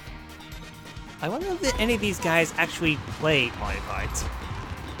 I wonder if any of these guys actually play Mario Kart.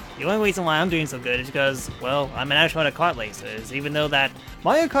 The only reason why I'm doing so good is because, well, I'm an actual kart racers. Even though that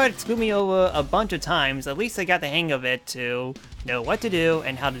Mario Kart screwed me over a bunch of times, at least I got the hang of it to know what to do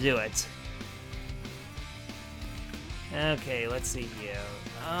and how to do it. Okay, let's see here.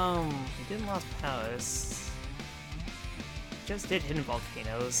 We did Lost Palace. Just did Hidden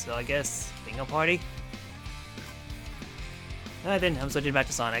Volcanoes, so I guess Bingo Party? Alright then, I'm switching back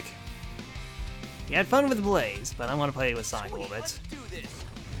to Sonic. We had fun with Blaze, but I want to play with Sonic a little bit. Do this.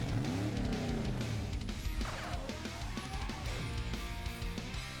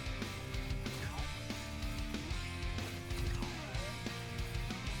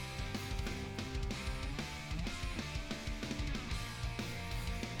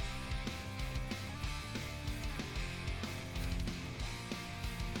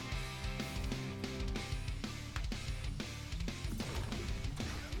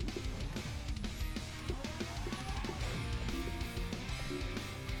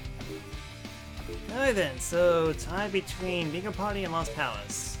 Alright then, so tie between Bingo Party and Lost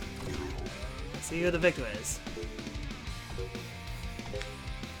Palace. Let's see who the victor is.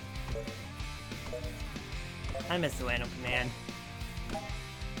 I miss the random command.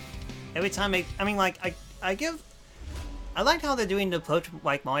 Every time I like how they're doing the approach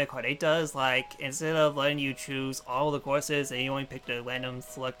like Mario Kart 8 does, like instead of letting you choose all the courses and you only pick the random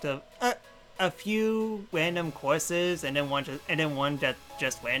select of a few random courses and then one that's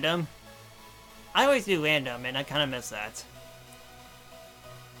just random. I always do random, and I kind of miss that.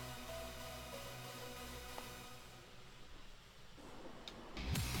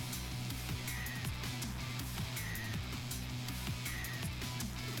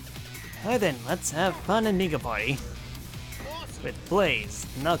 Alright then, let's have fun in Mega Party. Awesome. with Blaze,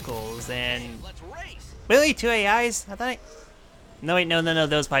 Knuckles, and Let's race. really 2 AIs? I thought. No wait, no,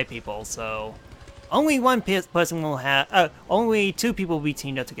 those 5 people. So only one person will have. Only 2 people will be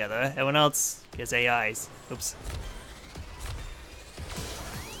teamed up together. Everyone else is AIs. Oops.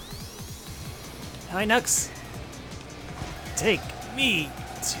 Hi, Nux. Take me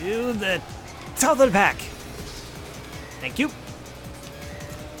to the top of the pack. Thank you.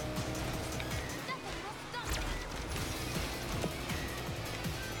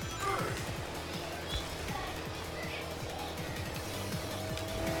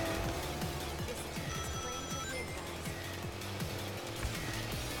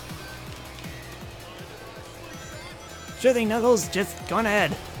 Sure thing, Knuckles. Just go on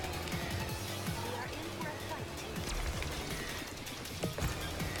ahead.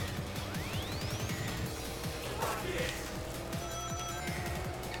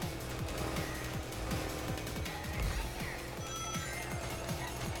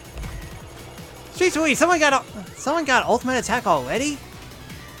 Jeez Louise, someone got ultimate attack already?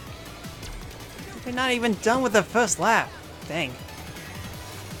 We're not even done with the first lap. Dang.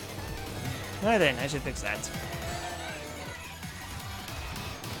 Alright then, I should fix that.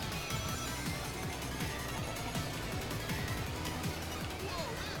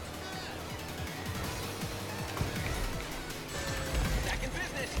 Back in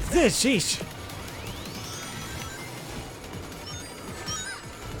business. This, sheesh.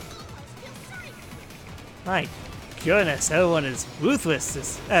 My goodness, everyone is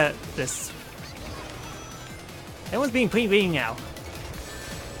ruthless. This. Everyone's being pretty mean now.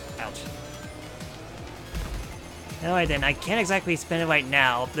 Ouch. Alright then, I can't exactly spin it right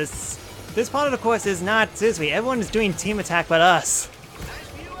now. This part of the course is not seriously. Everyone is doing team attack but us. Nice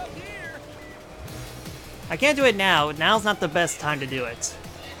view up here. I can't do it now. Now's not the best time to do it.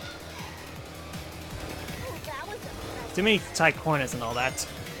 Too many tight corners and all that.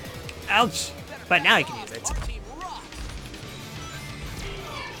 Ouch! But now I can use it. Our team rocks.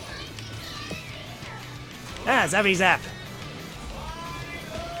 Ah, zappity zap.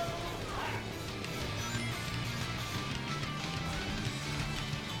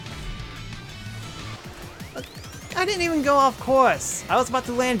 I didn't even go off course. I was about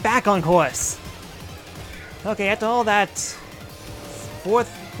to land back on course. Okay, after all that, 4th,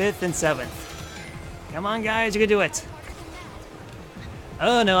 5th, and 7th. Come on, guys, you can do it.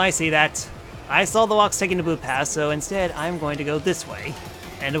 Oh no, I see that. I saw the walks taking the blue path, so instead I'm going to go this way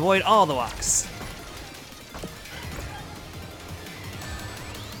and avoid all the walks.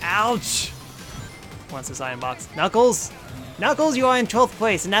 Ouch! What's this iron box? Knuckles? Knuckles, you are in 12th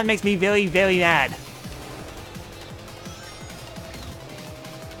place, and that makes me very, very mad.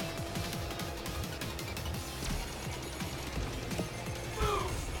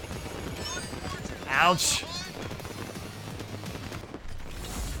 Ouch!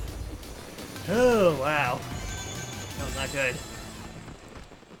 Oh, wow. That was not good.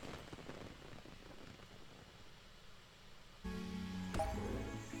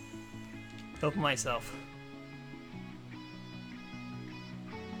 Open myself.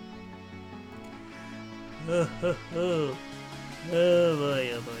 Oh, oh, oh. Oh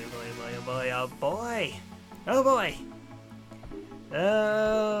boy, oh boy, oh boy, oh boy, oh boy. Oh boy.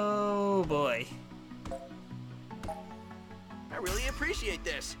 Oh boy. I really appreciate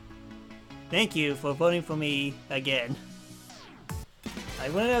this. Thank you for voting for me again. I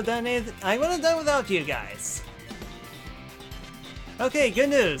wouldn't have done it. I wouldn't have done without you guys. Okay, good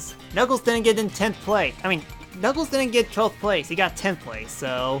news. Knuckles didn't get in 10th place. I mean, Knuckles didn't get 12th place. He got 10th place.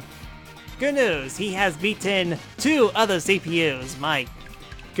 So, good news. He has beaten 2 other CPUs. My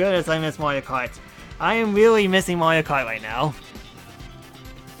goodness, I miss Mario Kart. I am really missing Mario Kart right now.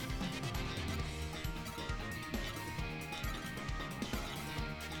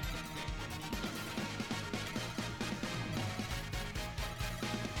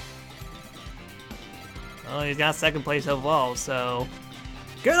 Well, he's got 2nd place overall, so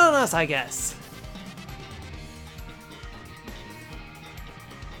good on us, I guess.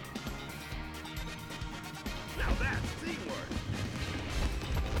 Now that's teamwork.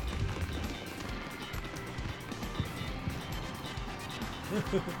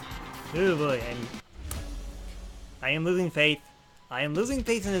 Oh boy, I am losing faith. I am losing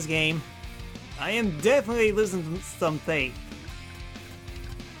faith in this game. I am definitely losing some faith.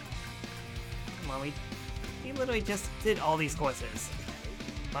 Come on, we literally just did all these courses.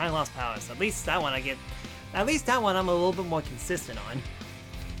 I lost power, so at least that one I'm a little bit more consistent on.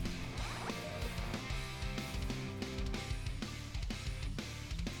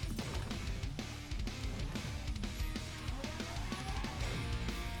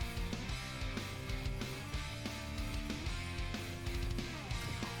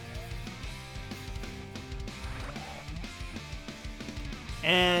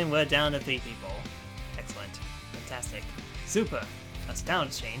 And we're down to 3 people. Excellent. Fantastic. Super.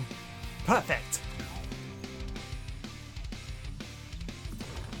 Astonishing. Perfect.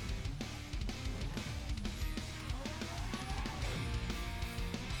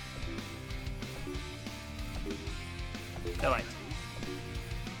 Alright.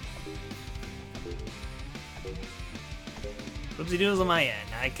 Whoopsie doodles on my end.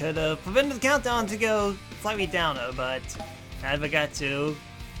 I could have prevented the countdown to go slightly downer, but I forgot to.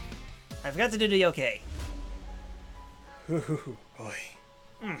 I forgot to do the okay. Boy.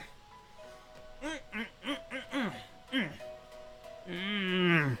 I'm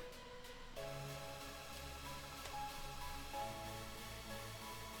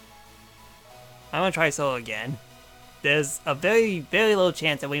gonna try solo again. There's a very, very low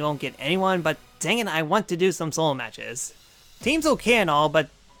chance that we won't get anyone, but dang it, I want to do some solo matches. Teams okay and all, but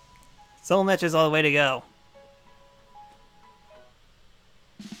solo matches are the way to go.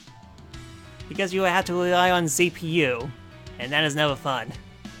 Because you have to rely on CPU, and that is never fun.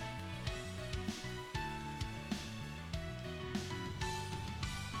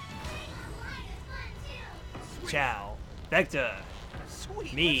 Ciao. Vector.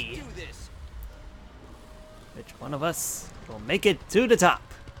 Sweet, Me. let's do this. Which one of us will make it to the top?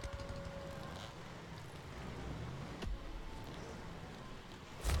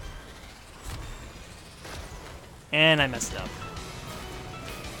 And I messed it up.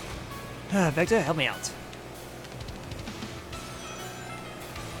 Vector, help me out.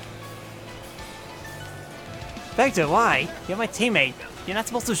 Vector, why? You're my teammate. You're not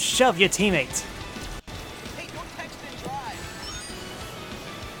supposed to shove your teammate. Hey, don't text and drive.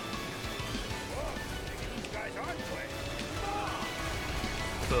 These guys aren't playing.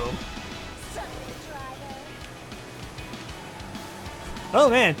 Boom. Oh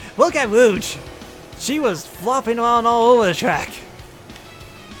man, look at Rouge! She was flopping around all over the track.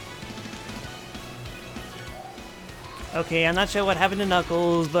 Okay, I'm not sure what happened to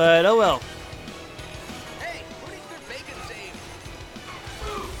Knuckles, but oh well. Hey, who needs their bacon saved?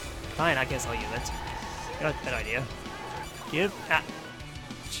 Fine, I guess I'll use it. Good idea. Give. Ah.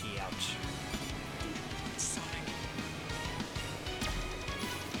 Gee, ouch.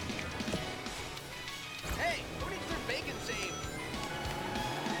 Hey, who needs their bacon saved?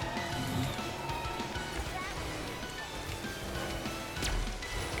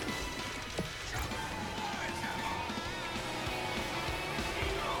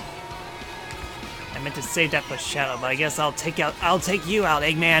 I meant to save that for Shadow, but I guess I'll take you out,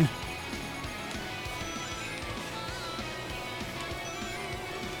 Eggman.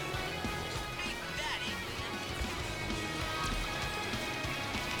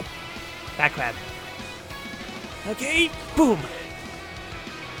 Back grab. Okay, boom.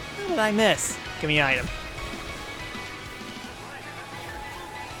 What did I miss? Give me an item.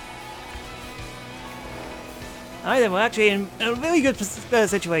 Alright then, we're actually in a really good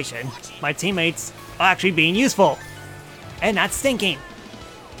situation. My teammates are actually being useful. And not stinking.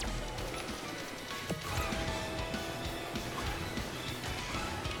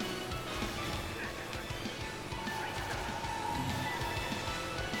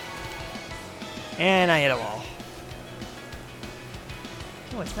 And I hit a wall.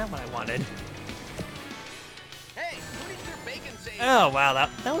 Oh, it's not what I wanted. Hey, who needs their bacon saved? Oh, wow,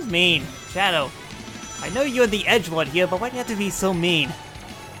 that was mean. Shadow, I know you're the edgelord here, but why do you have to be so mean?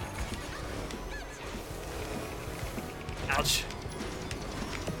 Ouch.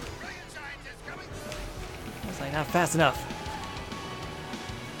 Brilliant scientist coming. That's like not fast enough.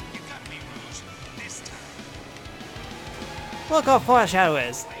 You got me, Rouge. This time. Look how far Shadow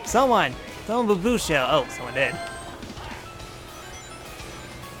is. Someone with blue shell. Oh, someone did.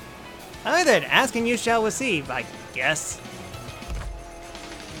 Alright then, ask and you shall receive, I guess.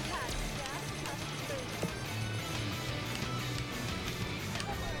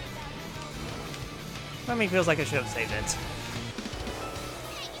 That me feels like I should have saved it.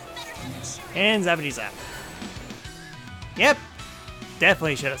 And zappity zap. Yep,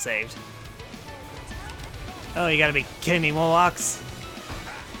 definitely should have saved. Oh, you gotta be kidding me, Warlocks.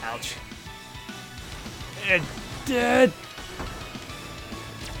 Ouch. Dead.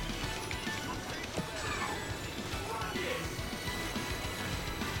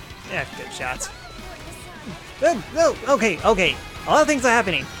 Yeah, good shots. No, okay. A lot of things are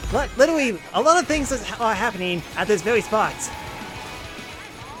happening. Literally, a lot of things are happening at this very spot.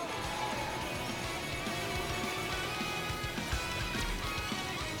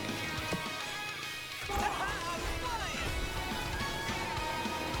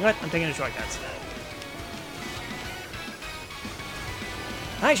 You know what? I'm taking the shortcuts.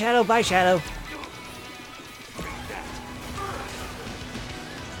 Hi, Shadow. Bye, Shadow.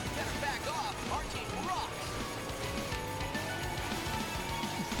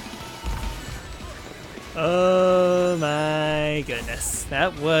 Oh my goodness.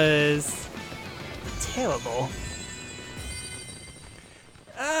 That was terrible.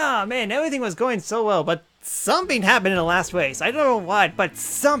 Ah, man, everything was going so well, but something happened in the last race. I don't know what, but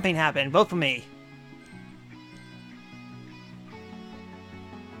something happened, both for me.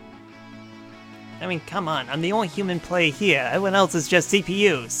 I mean, come on, I'm the only human player here. Everyone else is just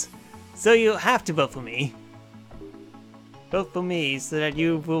CPUs. So you have to vote for me. Vote for me so that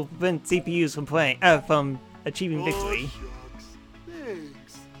you will prevent CPUs from from achieving victory. Shucks.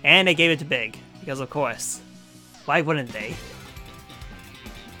 Thanks. And they gave it to Big, because of course. Why wouldn't they?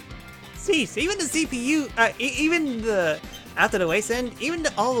 See, so even the CPU, even the, after the race end, even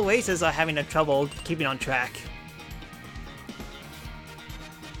all the races are having a trouble keeping on track.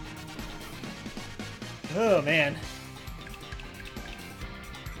 Oh man.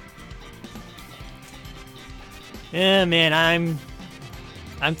 Yeah, man,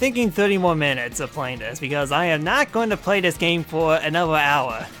 I'm thinking 30 more minutes of playing this because I am not going to play this game for another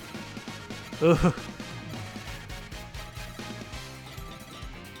hour. Ooh.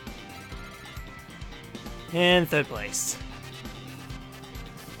 In third place.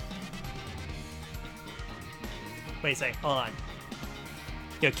 Wait a second, hold on.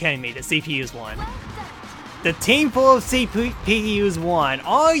 You're kidding me, the CPU's won. The team full of CPUs won.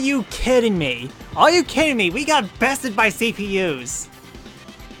 Are you kidding me? Are you kidding me? We got bested by CPUs.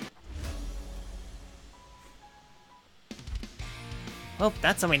 Well,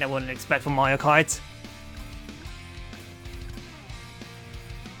 that's something I wouldn't expect from Mario Kart.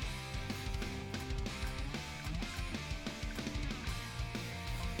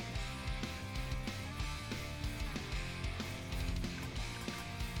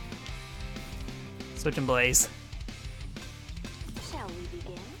 Switch and Blaze. Shall we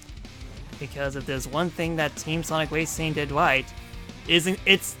begin? Because if there's one thing that Team Sonic Racing did right,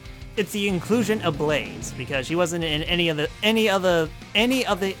 it's the inclusion of Blaze, because she wasn't in any of the other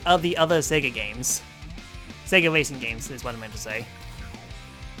Sega games. Sega racing games is what I meant to say.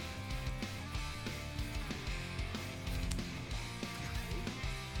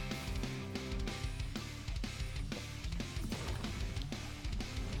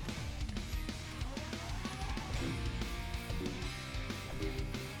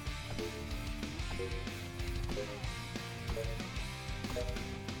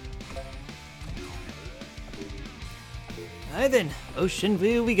 Alright then, Ocean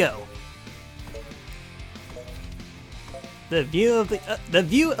View we go. The view of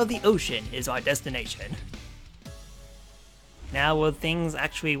the ocean is our destination. Now will things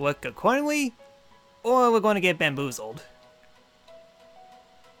actually work accordingly, or we're going to get bamboozled?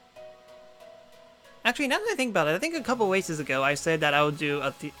 Actually, now that I think about it, I think a couple races ago I said that I would do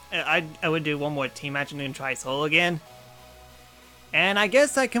I would do one more team match and then try solo again. And I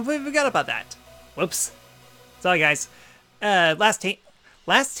guess I completely forgot about that. Whoops. Sorry guys. Last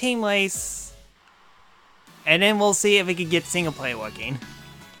team race, and then we'll see if we can get single player working.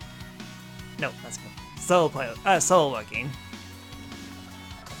 No, that's solo working.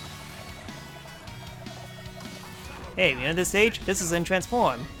 Hey, you know this stage? This is in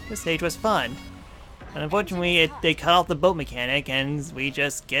Transform. This stage was fun. And unfortunately, they cut off the boat mechanic, and we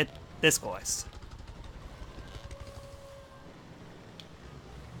just get this course.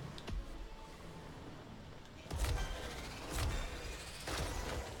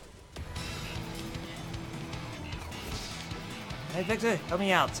 Hey Victor, help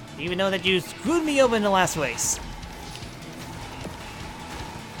me out. You even know that you screwed me over in the last race.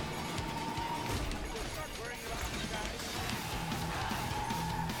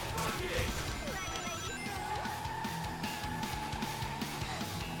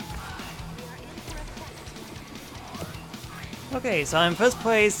 Okay, so I'm first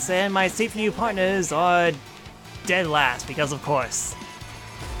place, and my CPU partners are dead last, because of course.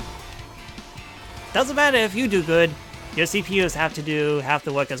 Doesn't matter if you do good, your CPUs have to do half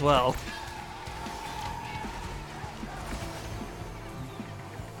the work as well.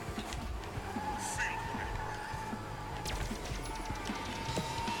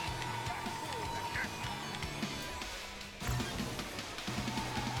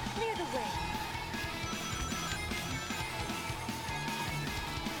 Clear the way.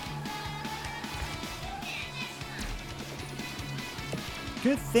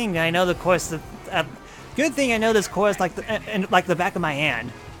 Good thing I know the course. Good thing I know this course like the back of my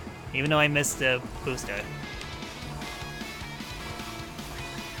hand, even though I missed the booster.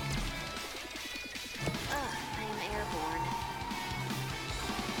 I am airborne.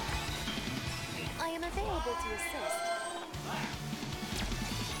 I am available to assist.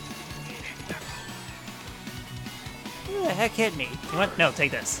 Who the heck hit me? You want? No,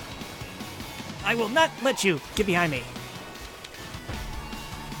 take this. I will not let you get behind me.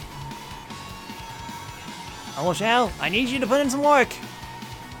 Oh, Shao, I need you to put in some work.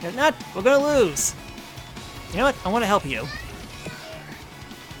 If not, we're gonna lose. You know what? I want to help you.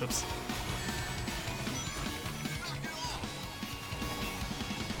 Oops.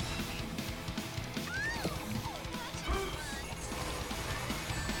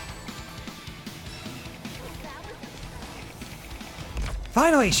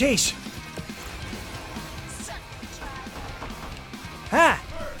 Finally, sheesh! Ha!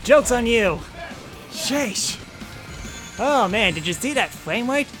 Joke's on you! Sheesh! Oh man, did you see that frame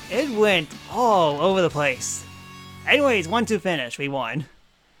rate? It went all over the place. Anyways, 1-2 finish, we won.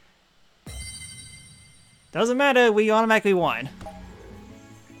 Doesn't matter, we automatically won.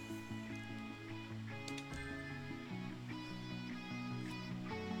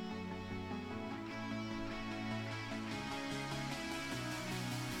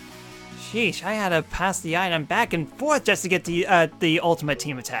 Sheesh, I had to pass the item back and forth just to get the ultimate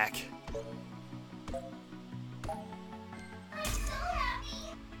team attack.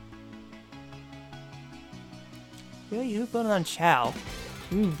 Really, who voted on Chow?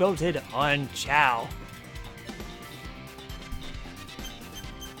 Who voted on Chow?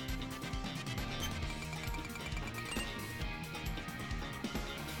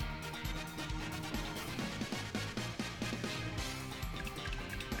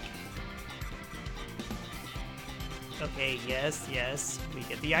 Okay, yes, we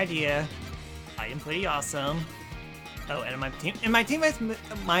get the idea. I am pretty awesome. Oh, and my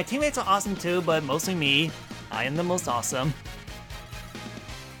teammates are awesome too, but mostly me. I am the most awesome.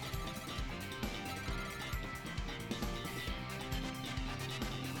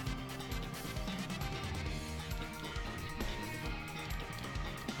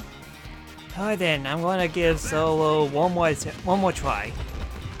 Alright then, I'm gonna give Solo one more try.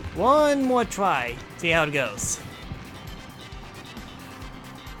 One more try. See how it goes.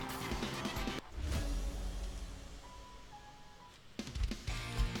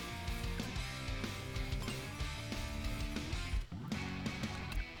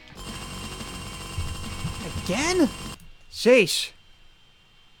 Again? Sheesh.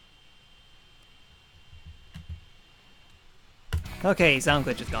 Okay, sound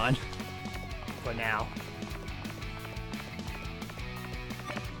glitch is gone. For now.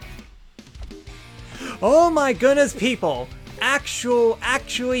 Oh my goodness, people!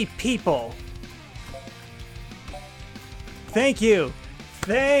 Actually people! Thank you!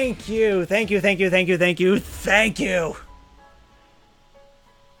 Thank you! Thank you, thank you, thank you, thank you, thank you!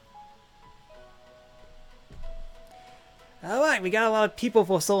 Alright, we got a lot of people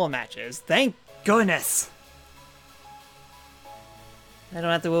for solo matches. Thank goodness! I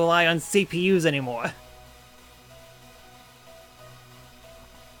don't have to rely on CPUs anymore.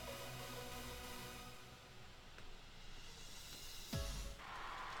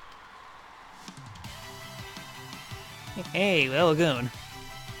 Hey, Little Lagoon.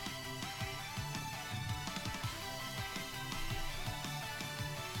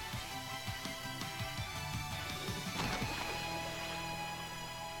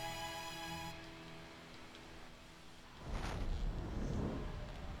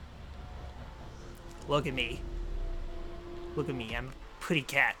 Look at me. Look at me, I'm a pretty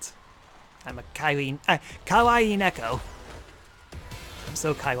cat. I'm a kawaii neko. I'm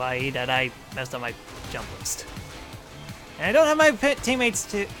so kawaii that I messed up my jump boost. And I don't have my teammates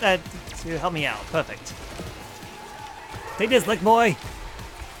to help me out. Perfect. Take this, Lick Boy!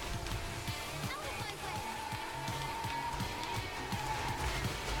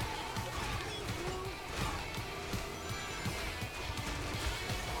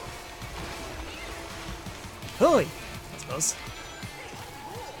 Holy! That's close.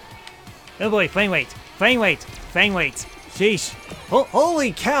 Oh boy, frame rate! Frame rate! Frame rate! Sheesh!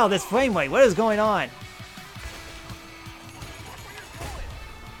 Holy cow, this frame rate! What is going on?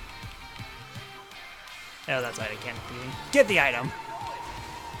 Oh, that's right, I can't even get the item!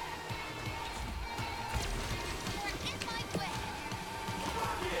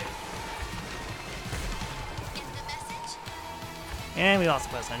 And we lost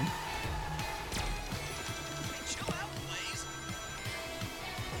the person.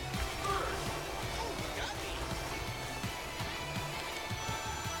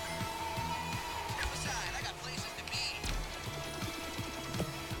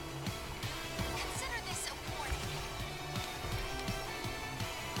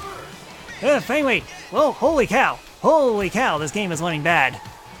 Frame rate! Whoa, holy cow! Holy cow, this game is running bad.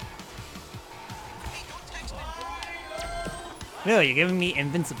 Really, you're giving me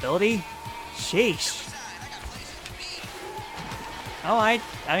invincibility? Sheesh. Alright,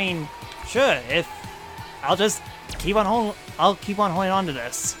 I mean, Sure, if I'll just keep on holding. I'll keep on holding on to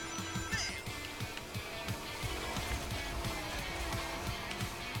this.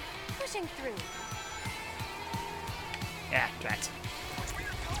 Pushing through. Yeah, drat.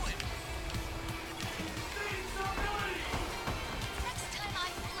 Next time I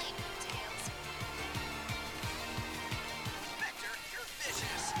flame you, Tails. Vector, you're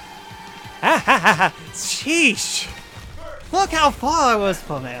vicious. Ha ha ha ha! Sheesh! Look how far I was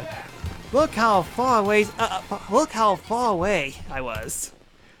from there. Look how far away. Look how far away I was.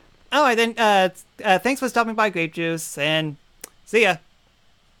 Alright then. Thanks for stopping by, Grape Juice, and see ya.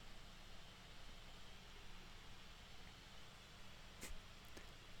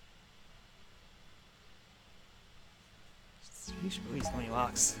 Sheesh, really so many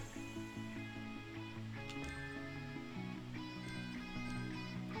rocks.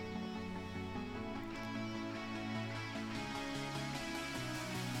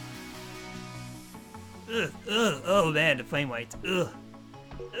 Ugh, ugh, oh man, the flame white. Ugh.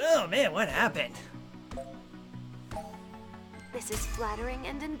 Oh man, what happened? This is flattering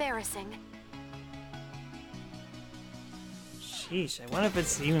and embarrassing. Sheesh, I wonder if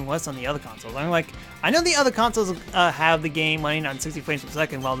it's even worse on the other consoles. I'm like, I know the other consoles have the game running on 60 frames per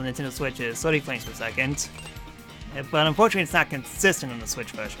second while the Nintendo Switch is 30 frames per second. But unfortunately it's not consistent on the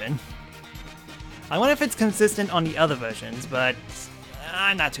Switch version. I wonder if it's consistent on the other versions, but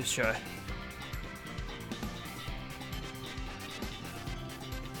I'm not too sure.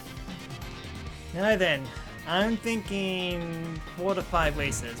 Alright then, I'm thinking 4 to 5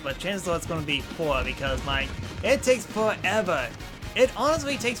 races, but chances are it's going to be 4 because it takes forever. It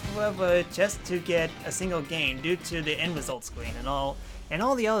honestly takes forever just to get a single game due to the end result screen and all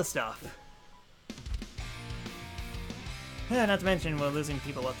the other stuff. Yeah, not to mention we're losing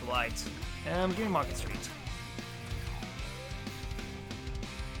people left to right. Give me Market Street.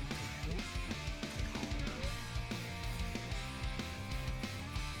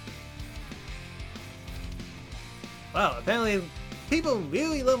 Wow, apparently people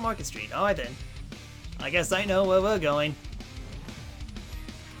really love Market Street. Alright then. I guess I know where we're going.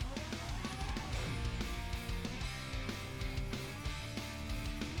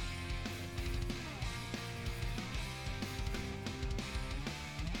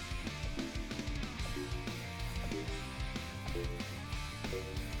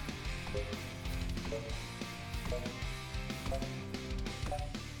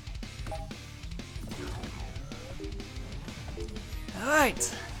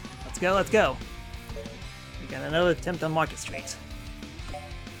 Alright, let's go. We got another attempt on Market Street.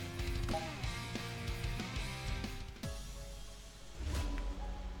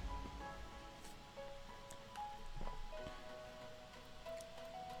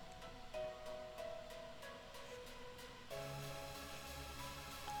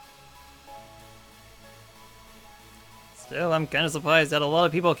 Still, I'm kind of surprised that a lot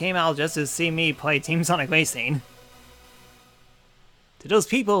of people came out just to see me play Team Sonic Racing. To those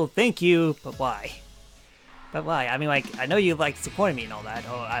people, thank you, but why? But why? I mean, like, I know you like supporting me and all that,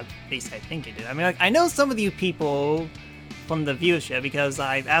 or at least I think you do. I mean, like, I know some of you people from the viewership because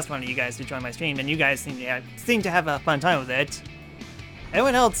I've asked one of you guys to join my stream, and you guys seem to have a fun time with it.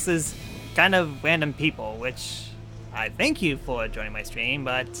 Everyone else is kind of random people, which I thank you for joining my stream,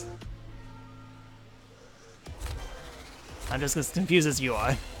 but I'm just as confused as you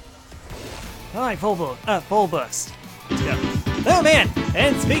are. Alright, full burst. Let's go. Oh man!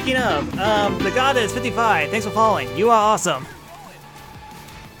 And speaking of, the god is 55. Thanks for following. You are awesome.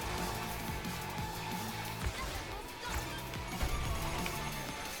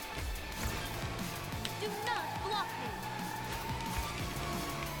 Do not block me.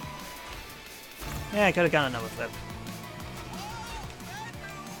 Yeah, I could have gotten another flip.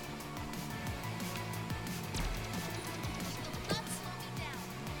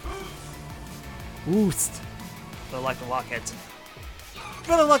 Oost. But like the locket.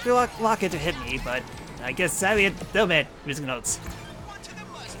 Really lucky locket to hit me, but I guess sadly it still made music notes.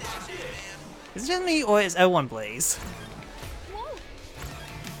 Is it just me or is everyone Blaze? Whoa.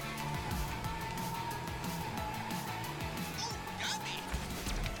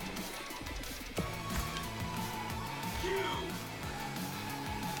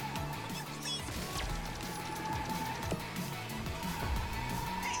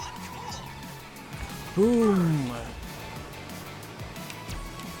 Boom.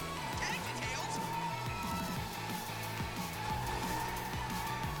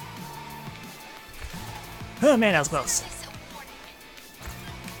 Oh man, that was close.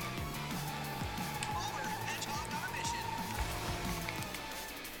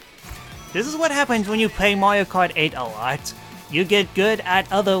 This is what happens when you play Mario Kart 8 a lot. you get good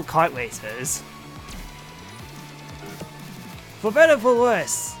at other kart races. For better or for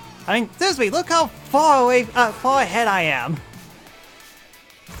worse. I mean, seriously, look how far ahead I am.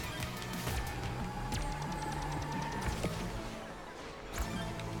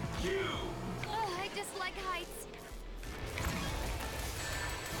 I dislike heights.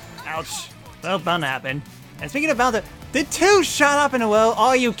 Ouch. Well, bound to happen. And speaking of bound to... Did two shot up in a row?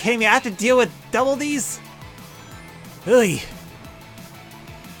 Are you kidding me? I have to deal with double these? Ugh.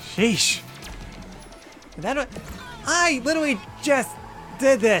 Sheesh. I literally just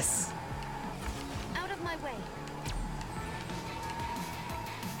did this. Out of my way.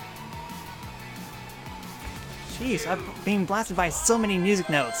 Jeez, I'm being blasted by so many music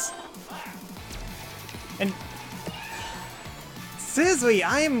notes. And seriously,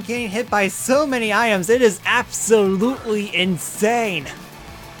 I am getting hit by so many items, it is absolutely insane.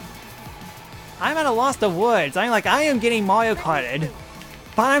 I'm at a loss of words. I am getting Mario Karted,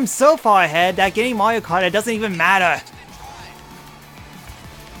 but I'm so far ahead that getting Mario Karted doesn't even matter.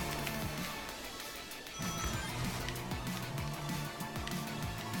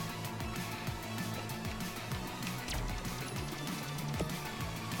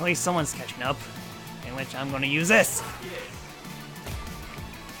 At least someone's catching up, in which I'm gonna use this.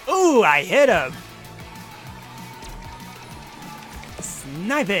 Ooh, I hit him!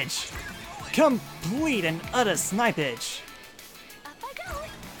 Snipage! Complete and utter snipage! Up I go.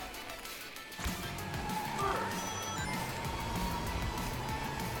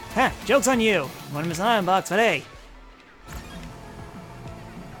 Ha! Joke's on you! Want to miss an iron box, but hey!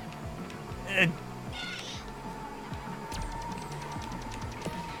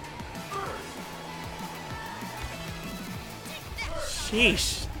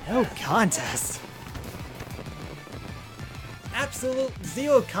 Sheesh, no contest. Absolute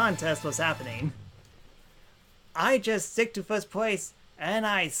zero contest was happening. I just stick to first place, and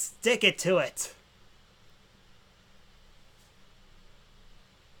I stick it to it.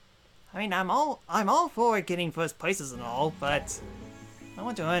 I mean, I'm all for getting first places and all, but I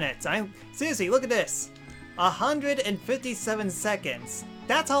want to earn it. Seriously, look at this. 157 seconds.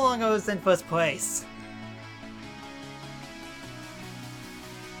 That's how long I was in first place.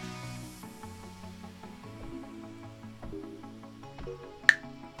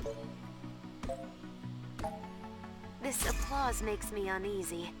 This applause makes me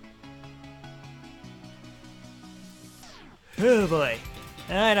uneasy. Oh boy.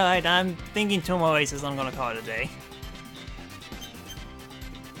 Alright, I'm thinking 2 more races I'm gonna call it a day.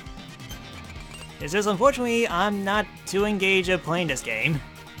 It's just unfortunately I'm not too engaged at playing this game,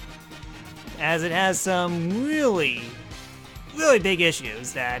 as it has some really big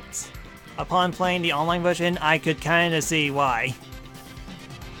issues that, upon playing the online version, I could kinda see why.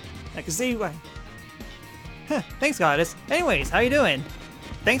 I could see why. Huh, thanks, Goddess. Anyways, how you doing?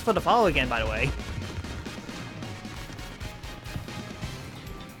 Thanks for the follow again, by the way.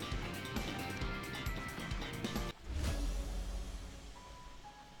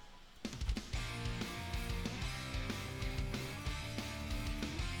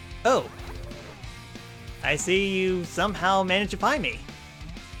 Oh. I see you somehow managed to find me.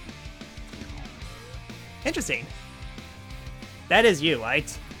 Interesting. That is you,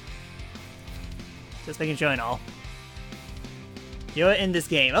 right? Just making sure and all. You're in this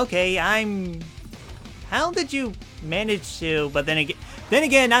game. Okay, how did you manage to... But then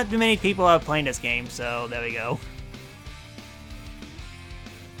again, not too many people are playing this game, so there we go.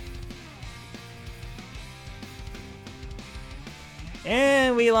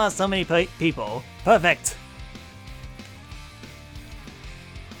 And we lost so many people. Perfect.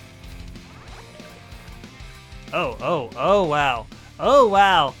 Oh, wow. Oh,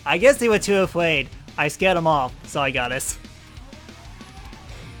 wow. I guess they were too afraid. I scared them off. Sorry, Goddess.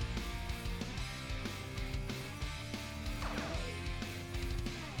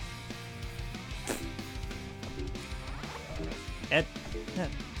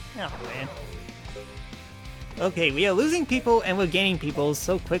 Oh, man. Okay, we are losing people and we're gaining people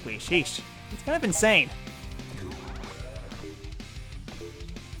so quickly. Sheesh. It's kind of insane.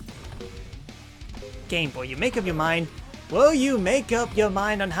 Game Boy, you make up your mind. Will you make up your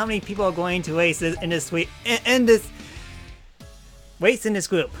mind on how many people are going to race in this group?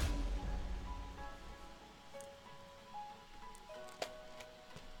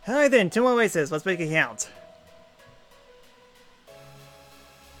 Alright then, 2 more races. Let's make it count.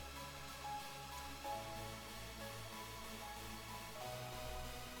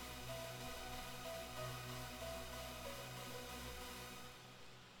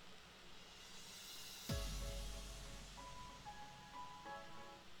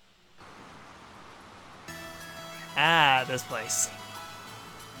 this place.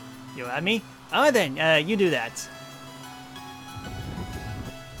 You at me? Alright then, you do that.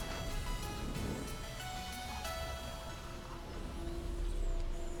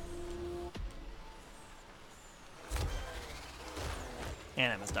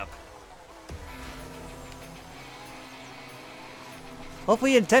 And I messed up.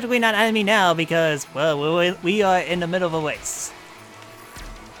 Hopefully it's technically not enemy now because, well, we are in the middle of a race.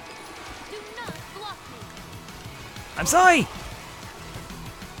 Do not block me. I'm sorry!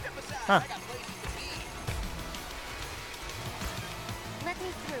 Huh. Let me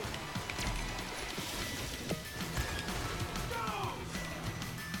through.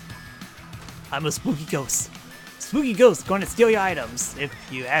 I'm a spooky ghost. Spooky ghost going to steal your items, if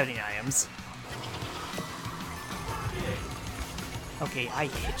you have any items. Okay, I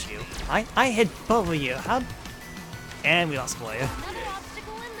hit you. I hit both of you. How? And we lost player. Another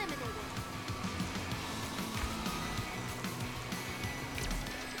obstacle eliminated.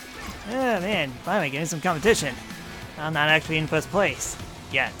 Oh man, finally getting some competition. I'm not actually in first place.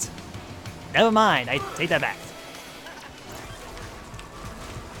 Yet. Never mind, I take that back.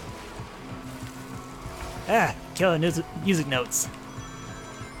 Ah, killer music notes.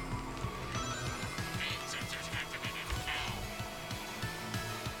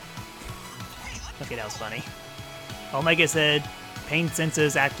 Okay, that was funny. Omega said, pain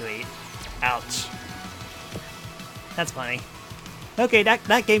sensors activate. Ouch. That's funny. Okay,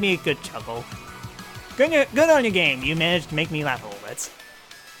 that gave me a good chuckle. Good on your game. You managed to make me laugh a little bit.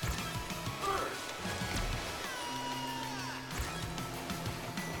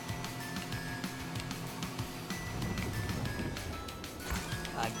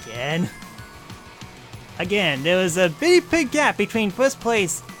 Again, there was a pretty big gap between first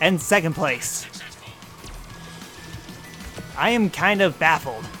place and second place. I am kind of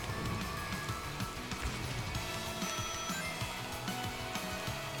baffled.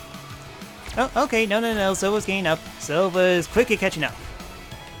 Oh, okay, no, Silver's getting up. Silver's quickly catching up.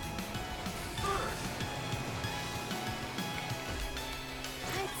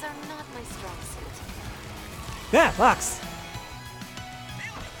 Heights are not my strong suit. Yeah, Fox.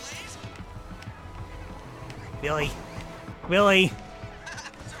 Willie.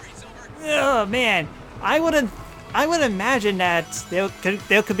 Oh man, I would imagine that there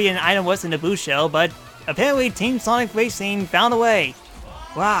could be an item worse than the boost shell, but apparently Team Sonic Racing found a way.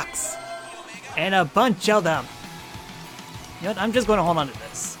 Rocks. And a bunch of them. You know what, I'm just going to hold on to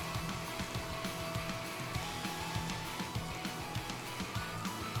this.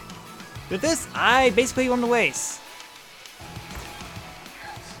 With this, I basically won the race.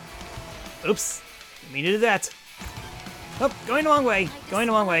 Oops, didn't mean to do that. Oh, going the wrong way, going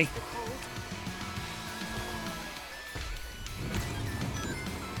the wrong way. The cold.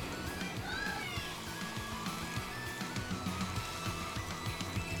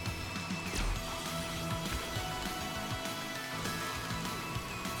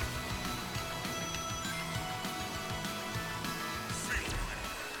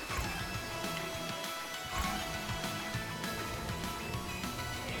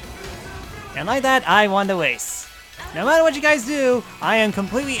 And like that, I won the race. No matter what you guys do, I am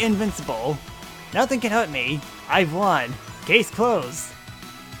completely invincible. Nothing can hurt me. I've won. Case closed.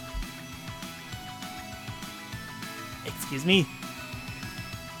 Excuse me?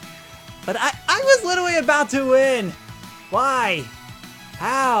 But I was literally about to win! Why?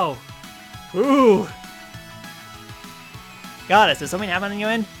 How? Ooh! Goddess, did something happen on your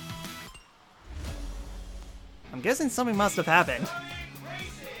end? I'm guessing something must have happened.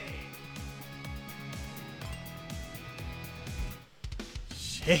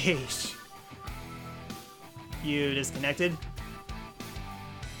 Sheesh. You disconnected?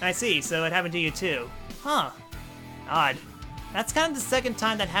 I see, so it happened to you too. Huh. Odd. That's kind of the second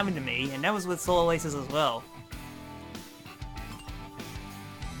time that happened to me, and that was with Solar Laces as well.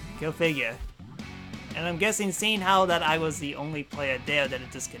 Go figure. And I'm guessing, seeing how that I was the only player there, that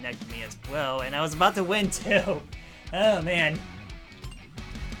it disconnected me as well, and I was about to win too. Oh man.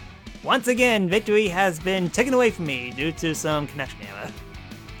 Once again, victory has been taken away from me due to some connection error.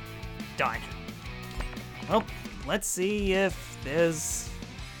 Darn. Well, let's see if there's...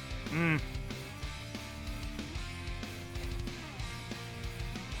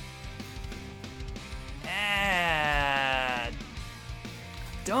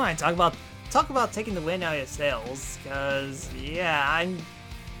 Darn, talk about taking the wind out of your sails, cause I'm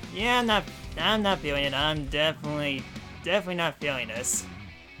not feeling it. I'm definitely not feeling this.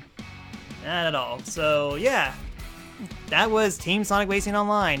 Not at all. So yeah, that was Team Sonic Racing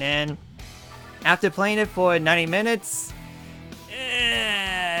Online, and after playing it for 90 minutes,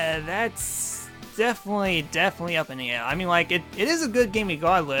 that's definitely up in the air. I mean, like, it is a good game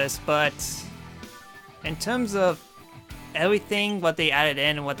regardless, but in terms of everything, what they added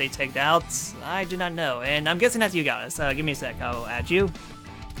in and what they took out, I do not know. And I'm guessing that's you guys. Give me a sec, I'll add you.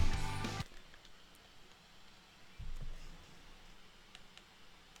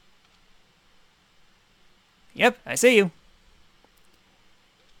 Yep, I see you.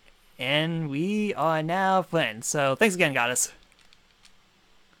 And we are now friends, so thanks again, Goddess.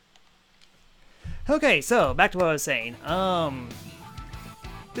 Okay, so back to what I was saying.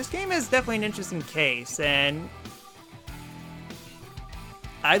 This game is definitely an interesting case, and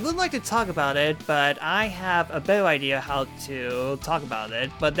I would like to talk about it, but I have a better idea how to talk about it,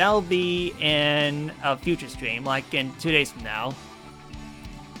 but that'll be in a future stream, like in 2 days from now.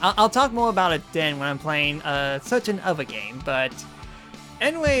 I'll talk more about it then when I'm playing a certain other game, but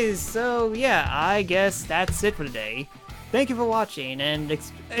anyways, so yeah, I guess that's it for today. Thank you for watching, and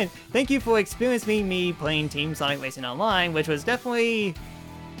thank you for experiencing me playing Team Sonic Racing Online, which was definitely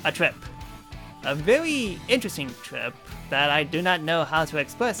a trip. A very interesting trip that I do not know how to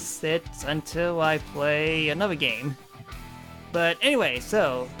express it until I play another game. But anyway,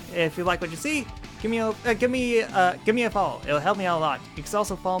 so if you like what you see, give me a follow. It'll help me out a lot. You can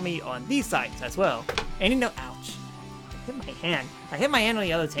also follow me on these sites as well. And you know, ouch! I hit my hand. I hit my hand on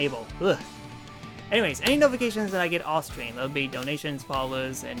the other table. Ugh. Anyways, any notifications that I get off stream, there'll be donations,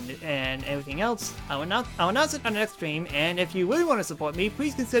 followers, and everything else. I'll announce it on the next stream. And if you really want to support me,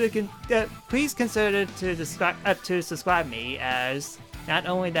 please consider to subscribe me, as not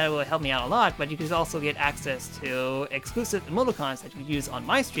only that it will help me out a lot, but you can also get access to exclusive emoticons that you can use on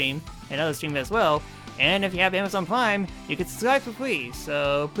my stream and other streams as well. And if you have Amazon Prime, you can subscribe for free.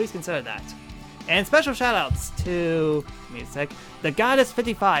 So please consider that. And special shoutouts to, give me a sec, the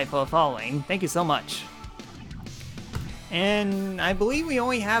Goddess55 for following. Thank you so much. And I believe we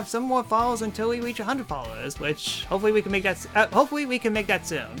only have some more follows until we reach 100 followers, which hopefully we can make that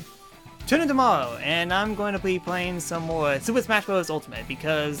soon. Tune in tomorrow, and I'm going to be playing some more Super Smash Bros. Ultimate,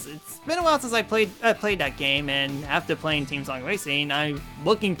 because it's been a while since I played that game, and after playing Team Sonic Racing, I'm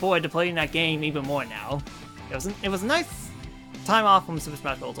looking forward to playing that game even more now. It was a nice time off from Super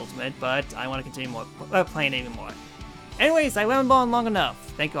Smash Bros. Ultimate, but I want to continue playing it even more. Anyways, I rambled on long enough.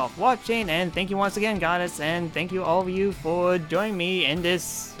 Thank you all for watching, and thank you once again, Goddess, and thank you all of you for joining me in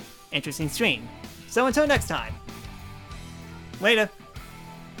this interesting stream. So until next time, later.